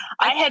matters.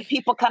 I had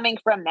people coming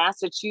from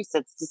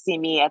Massachusetts to see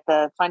me at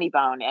the Funny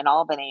Bone in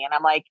Albany, and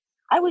I'm like,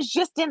 I was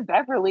just in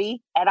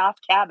Beverly at Off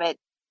Cabot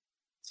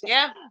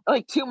Yeah.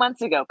 like 2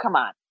 months ago. Come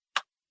on,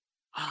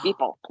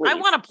 people, please. I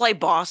want to play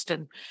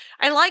Boston.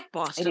 I like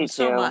Boston do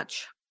so too.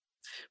 much.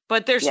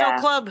 But there's Yeah. no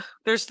club.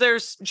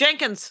 There's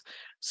Jenkins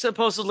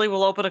supposedly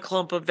will open a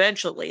club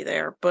eventually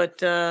there,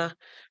 but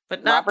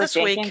not Robert this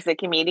Jenkins, week. the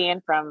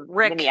comedian from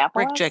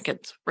Minneapolis. Rick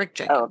Jenkins.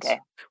 Oh, okay.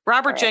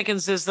 Robert All right.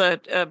 Jenkins is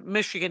the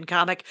Michigan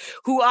comic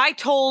who I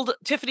told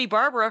Tiffany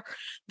Barbara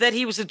that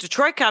he was a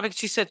Detroit comic.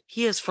 She said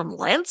he is from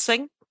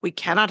Lansing. We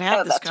cannot have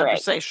Oh, this that's right.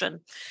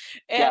 conversation.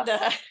 And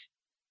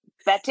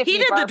That Tiffany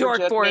did the Barber Dork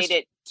joke Forest. made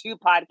it 2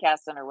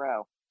 podcasts in a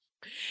row.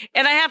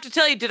 and I have to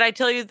tell you, did I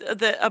tell you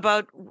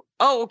about?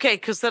 Oh, okay,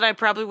 because then I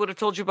probably would have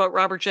told you about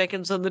Robert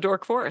Jenkins and the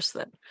Dork Forest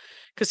then,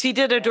 because he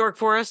did a Okay. Dork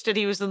Forest and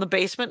he was in the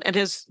basement and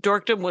his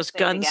dorkdom was Say it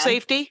gun again.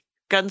 safety.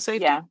 Gun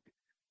safety. Yeah.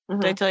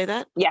 Did I Mhm. tell you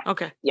that? Yeah.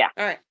 Okay. Yeah.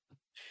 All right.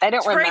 I don't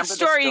It's a remember great the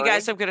story, you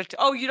guys. I'm gonna.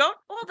 Oh, you don't?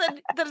 Well,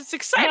 then it's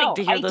exciting No,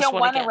 to hear I this don't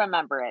one want to again.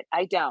 remember it.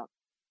 I don't.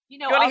 You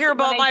know, You want to hear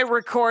also when about my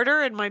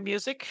recorder and my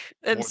music?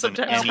 And More than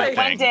sometimes No, but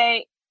one anything.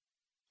 day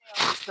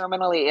I'll be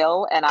terminally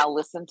ill and I'll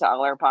listen to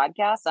all our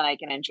podcasts and I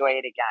can enjoy it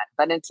again.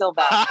 But until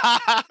then,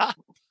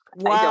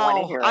 wow,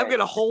 wanna hear I'm it.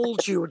 gonna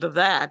hold you to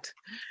that.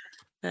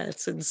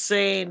 That's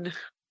insane.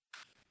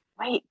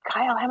 wait,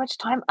 Kyle, how much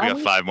time? We are got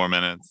we? 5 more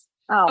minutes.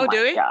 Oh, Oh, my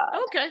do we? God.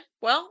 Okay.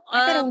 Well,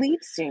 I gotta leave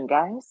soon,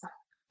 guys.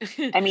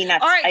 I mean,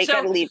 that's, all right. I So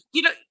gotta leave.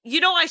 you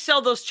know, I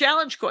sell those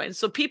challenge coins.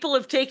 So people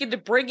have taken to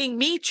bringing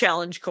me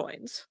challenge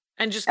coins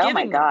and just Oh, giving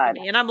my them to God.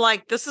 me. And I'm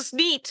like, this is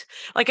neat.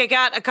 Like I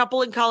got a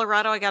couple in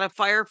Colorado. I got a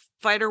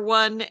firefighter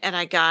one and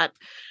I got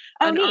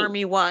Oh, an neat.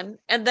 army one.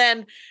 And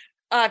then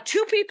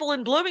 2 people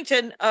in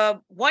Bloomington.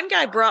 One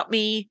guy brought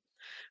me,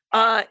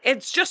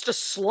 it's just a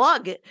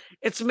slug.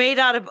 It's made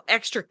out of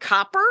extra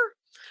copper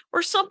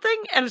or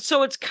something. And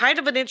so it's kind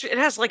of it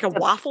has like a It's a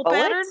waffle bullet?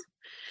 pattern.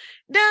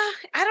 Nah,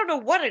 I don't know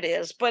what it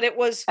is, but it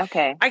was,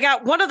 Okay. I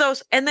got one of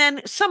those. And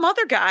then some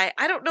other guy,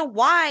 I don't know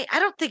why. I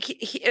don't think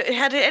it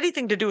had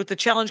anything to do with the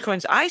challenge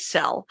coins I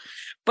sell,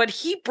 but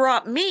he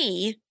brought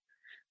me,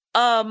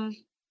 I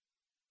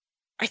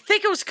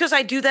think it was because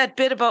I do that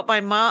bit about my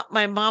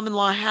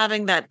mom-in-law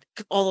having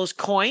all those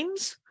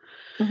coins.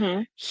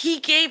 Mhm. He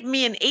gave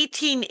me an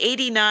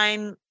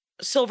 1889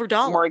 silver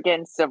dollar.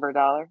 Morgan Silver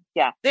Dollar.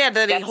 Yeah. Yeah,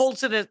 that he That's-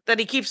 holds that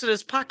he keeps in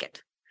his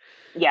pocket.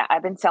 Yeah.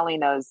 I've been selling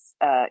those.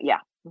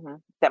 Yeah.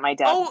 Mhm. That my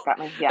dad Oh. got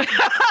me. Yeah.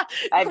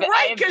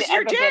 Right, because your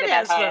I have a bit dad about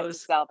has how I have to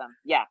those. sell them.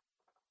 Yeah.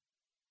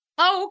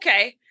 Oh,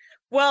 okay.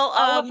 Well,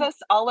 All of us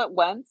all at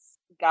once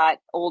got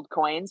old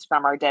coins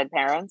from our dead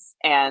parents.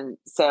 And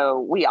so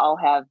we all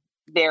have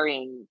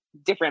varying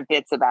different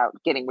bits about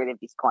getting rid of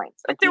these coins.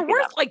 or but they're keeping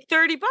worth them. like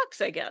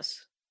 $30, I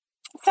guess.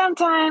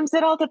 Sometimes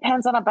it all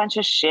depends on a bunch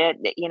of shit.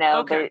 You know,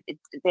 Okay.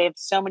 they have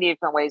so many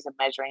different ways of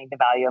measuring the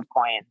value of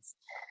coins. It's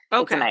a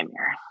Okay.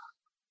 nightmare.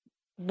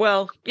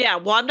 Well, yeah.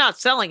 Well, I'm not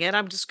selling it.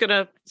 I'm just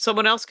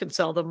someone else can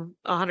sell them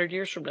 100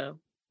 years from now.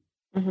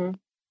 Mm-hmm. Why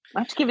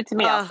don't you give it to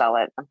me? I'll sell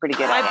it. I'm pretty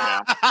good at it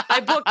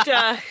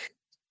now.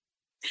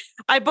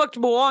 I booked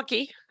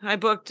Milwaukee. I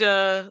booked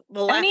the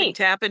Laughing neat.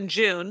 Tap in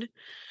June.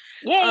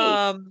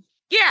 Yay.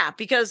 Yeah,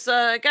 because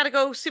I got to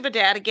go see my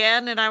dad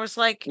again, and I was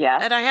like,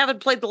 Yes. and I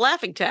haven't played the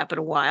Laughing Tap in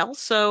a while,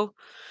 so,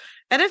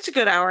 and it's a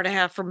good hour and a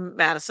half from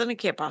Madison. It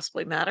can't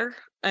possibly matter,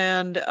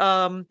 and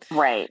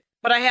Right.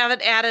 but I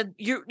haven't added.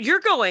 You're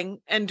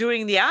going and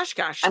doing the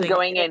Oshkosh. I'm thing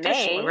going in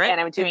officially, May, right?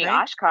 and I'm In doing May?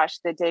 Oshkosh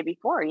the day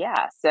before.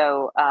 Yeah.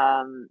 So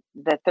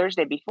the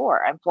Thursday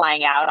before, I'm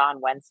flying out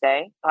on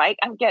Wednesday.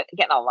 I'm getting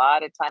a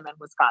lot of time in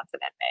Wisconsin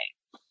in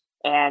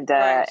May, and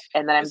Right.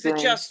 and then I'm Is doing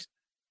it just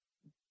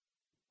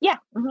yeah.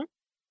 Mhm.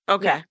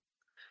 okay? Yeah.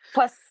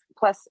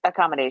 Plus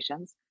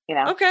accommodations. You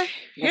know. Okay, I'm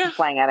yeah,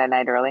 Flying out a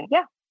night early.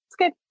 Yeah. It's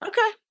good.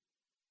 okay.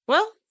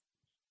 Well,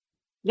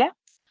 Yeah.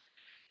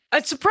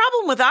 It's a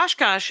problem with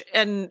Oshkosh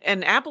and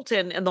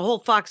Appleton and the whole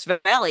Fox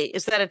Valley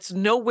is that it's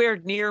nowhere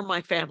near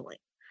my family.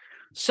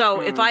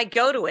 So if Mm. I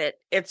go to it,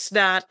 it's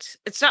not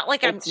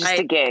like It's just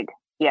a gig.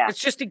 Yeah. It's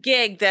just a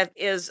gig that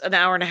is an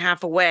hour and a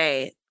half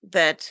away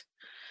that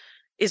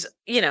is,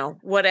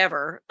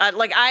 whatever.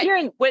 You're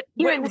in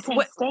the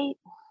same state.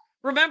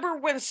 Remember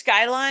when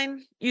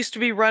Skyline used to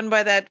be run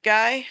by that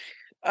guy?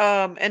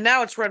 And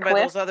now it's run by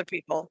Cliff? those other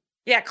people.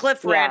 Yeah,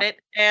 Cliff ran it,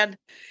 and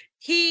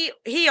he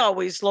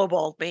always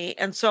lowballed me,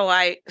 and so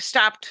I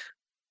stopped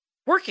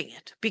working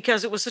it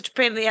because it was such a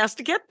pain in the ass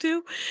to get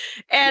to.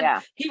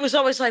 And he was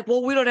always like,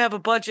 "Well, we don't have a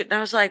budget." And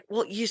I was like,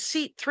 "Well, you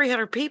seat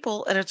 300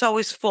 people and it's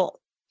always full.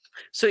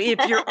 So if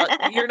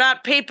you're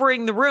not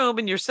papering the room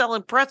and you're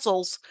selling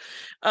pretzels,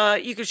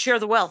 you can share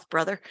the wealth,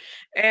 brother.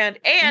 And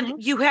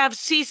you have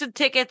season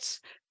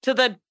tickets to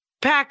the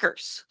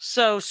Packers.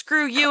 So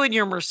screw you and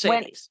your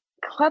Mercedes."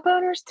 Club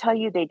owners tell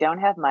you they don't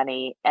have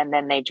money and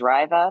then they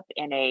drive up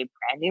in a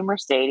brand new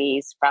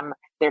Mercedes from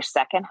their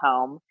second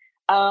home.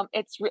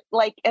 It's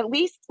like, at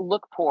least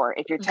look poor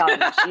if you're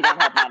telling us you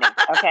don't have money.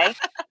 Okay.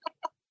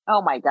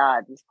 Oh my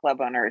God. These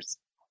club owners.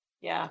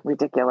 Yeah.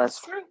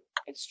 Ridiculous.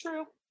 It's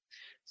true.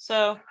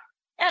 So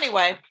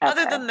anyway,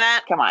 other than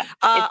that, come on.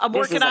 I'm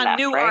working on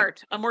new right?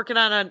 art. I'm working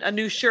on a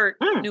new shirt,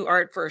 new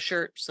art for a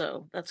shirt.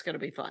 So that's going to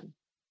be fun.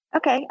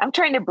 Okay. I'm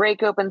trying to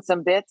break open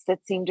some bits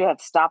that seem to have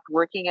stopped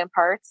working in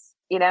parts,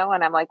 and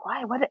I'm like,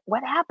 why?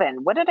 What happened?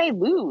 What did I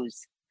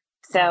lose?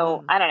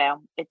 So I don't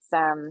know. It's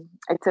a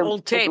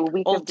old tape. Like a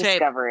week old of tape.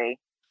 discovery.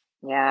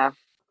 Yeah.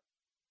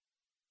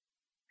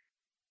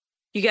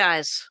 You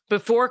guys,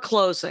 before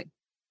closing,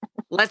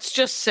 let's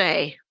just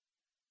say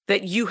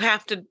that you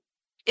have to,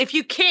 if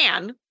you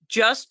can,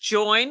 just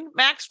join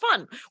Max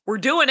Fun. We're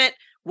doing it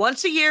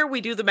once a year.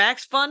 We do the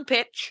Max Fun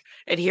pitch,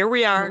 and here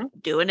we are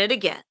doing it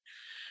again.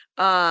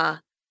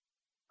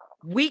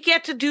 We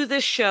get to do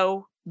this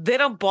show. They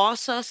don't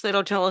boss us. They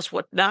don't tell us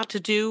what not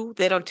to do.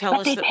 They don't tell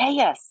us. But they pay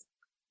us.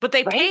 But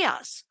they pay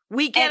us.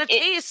 We get a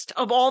taste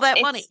of all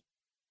that money.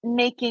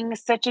 Making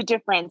such a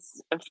difference,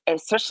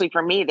 especially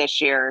for me this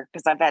year,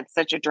 because I've had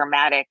such a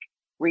dramatic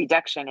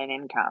reduction in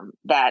income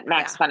that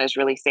Max Fun has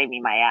really saved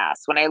me my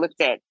ass. When I looked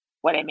at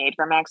what I made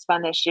for Max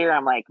Fun this year,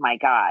 I'm like, my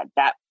God,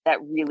 that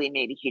really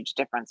made a huge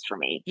difference for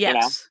me.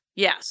 Yes.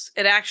 Yes,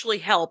 it actually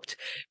helped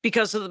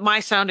because of my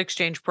sound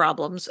exchange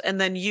problems, and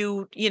then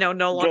no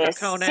longer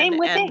Conan. Same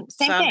sound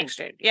thing.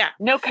 Exchange. Yeah,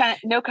 no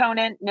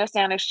Conan, no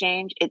sound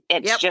exchange.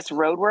 It's just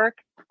road work.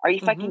 Are you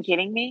fucking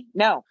kidding me?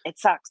 No, it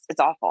sucks. It's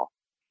awful.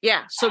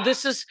 Yeah. So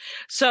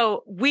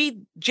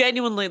we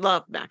genuinely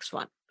love Max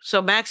Fun. So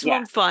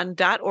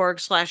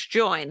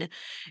MaximumFun.org/join,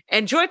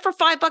 and join for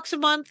 $5 a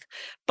month.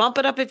 Bump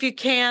it up if you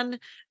can.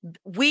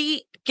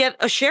 We get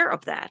a share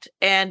of that,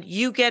 and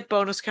you get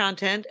bonus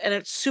content, and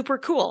it's super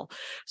cool.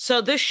 So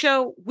this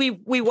show, we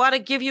want to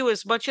give you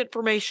as much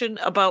information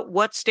about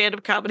what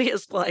stand-up comedy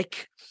is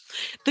like,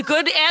 the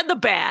good and the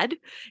bad,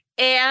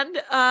 and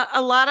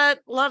a lot of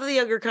the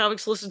younger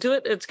comics listen to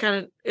it. It's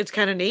kind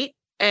of neat.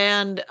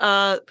 And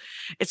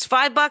it's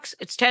 $5,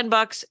 it's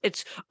 $10,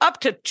 it's up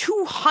to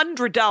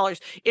 $200.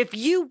 If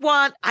you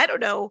want, I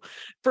don't know,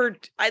 for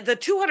the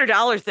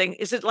 $200 thing,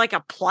 is it like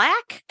a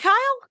plaque, Kyle?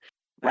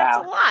 That's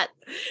a lot.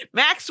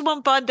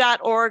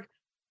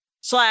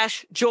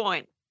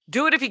 MaximumFun.org/join.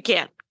 Do it if you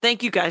can.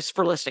 Thank you guys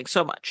for listening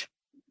so much.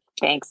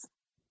 Thanks.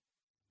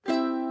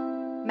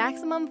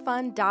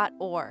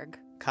 MaximumFun.org.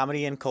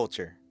 Comedy and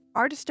culture.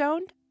 Artist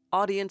owned,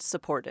 audience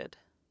supported.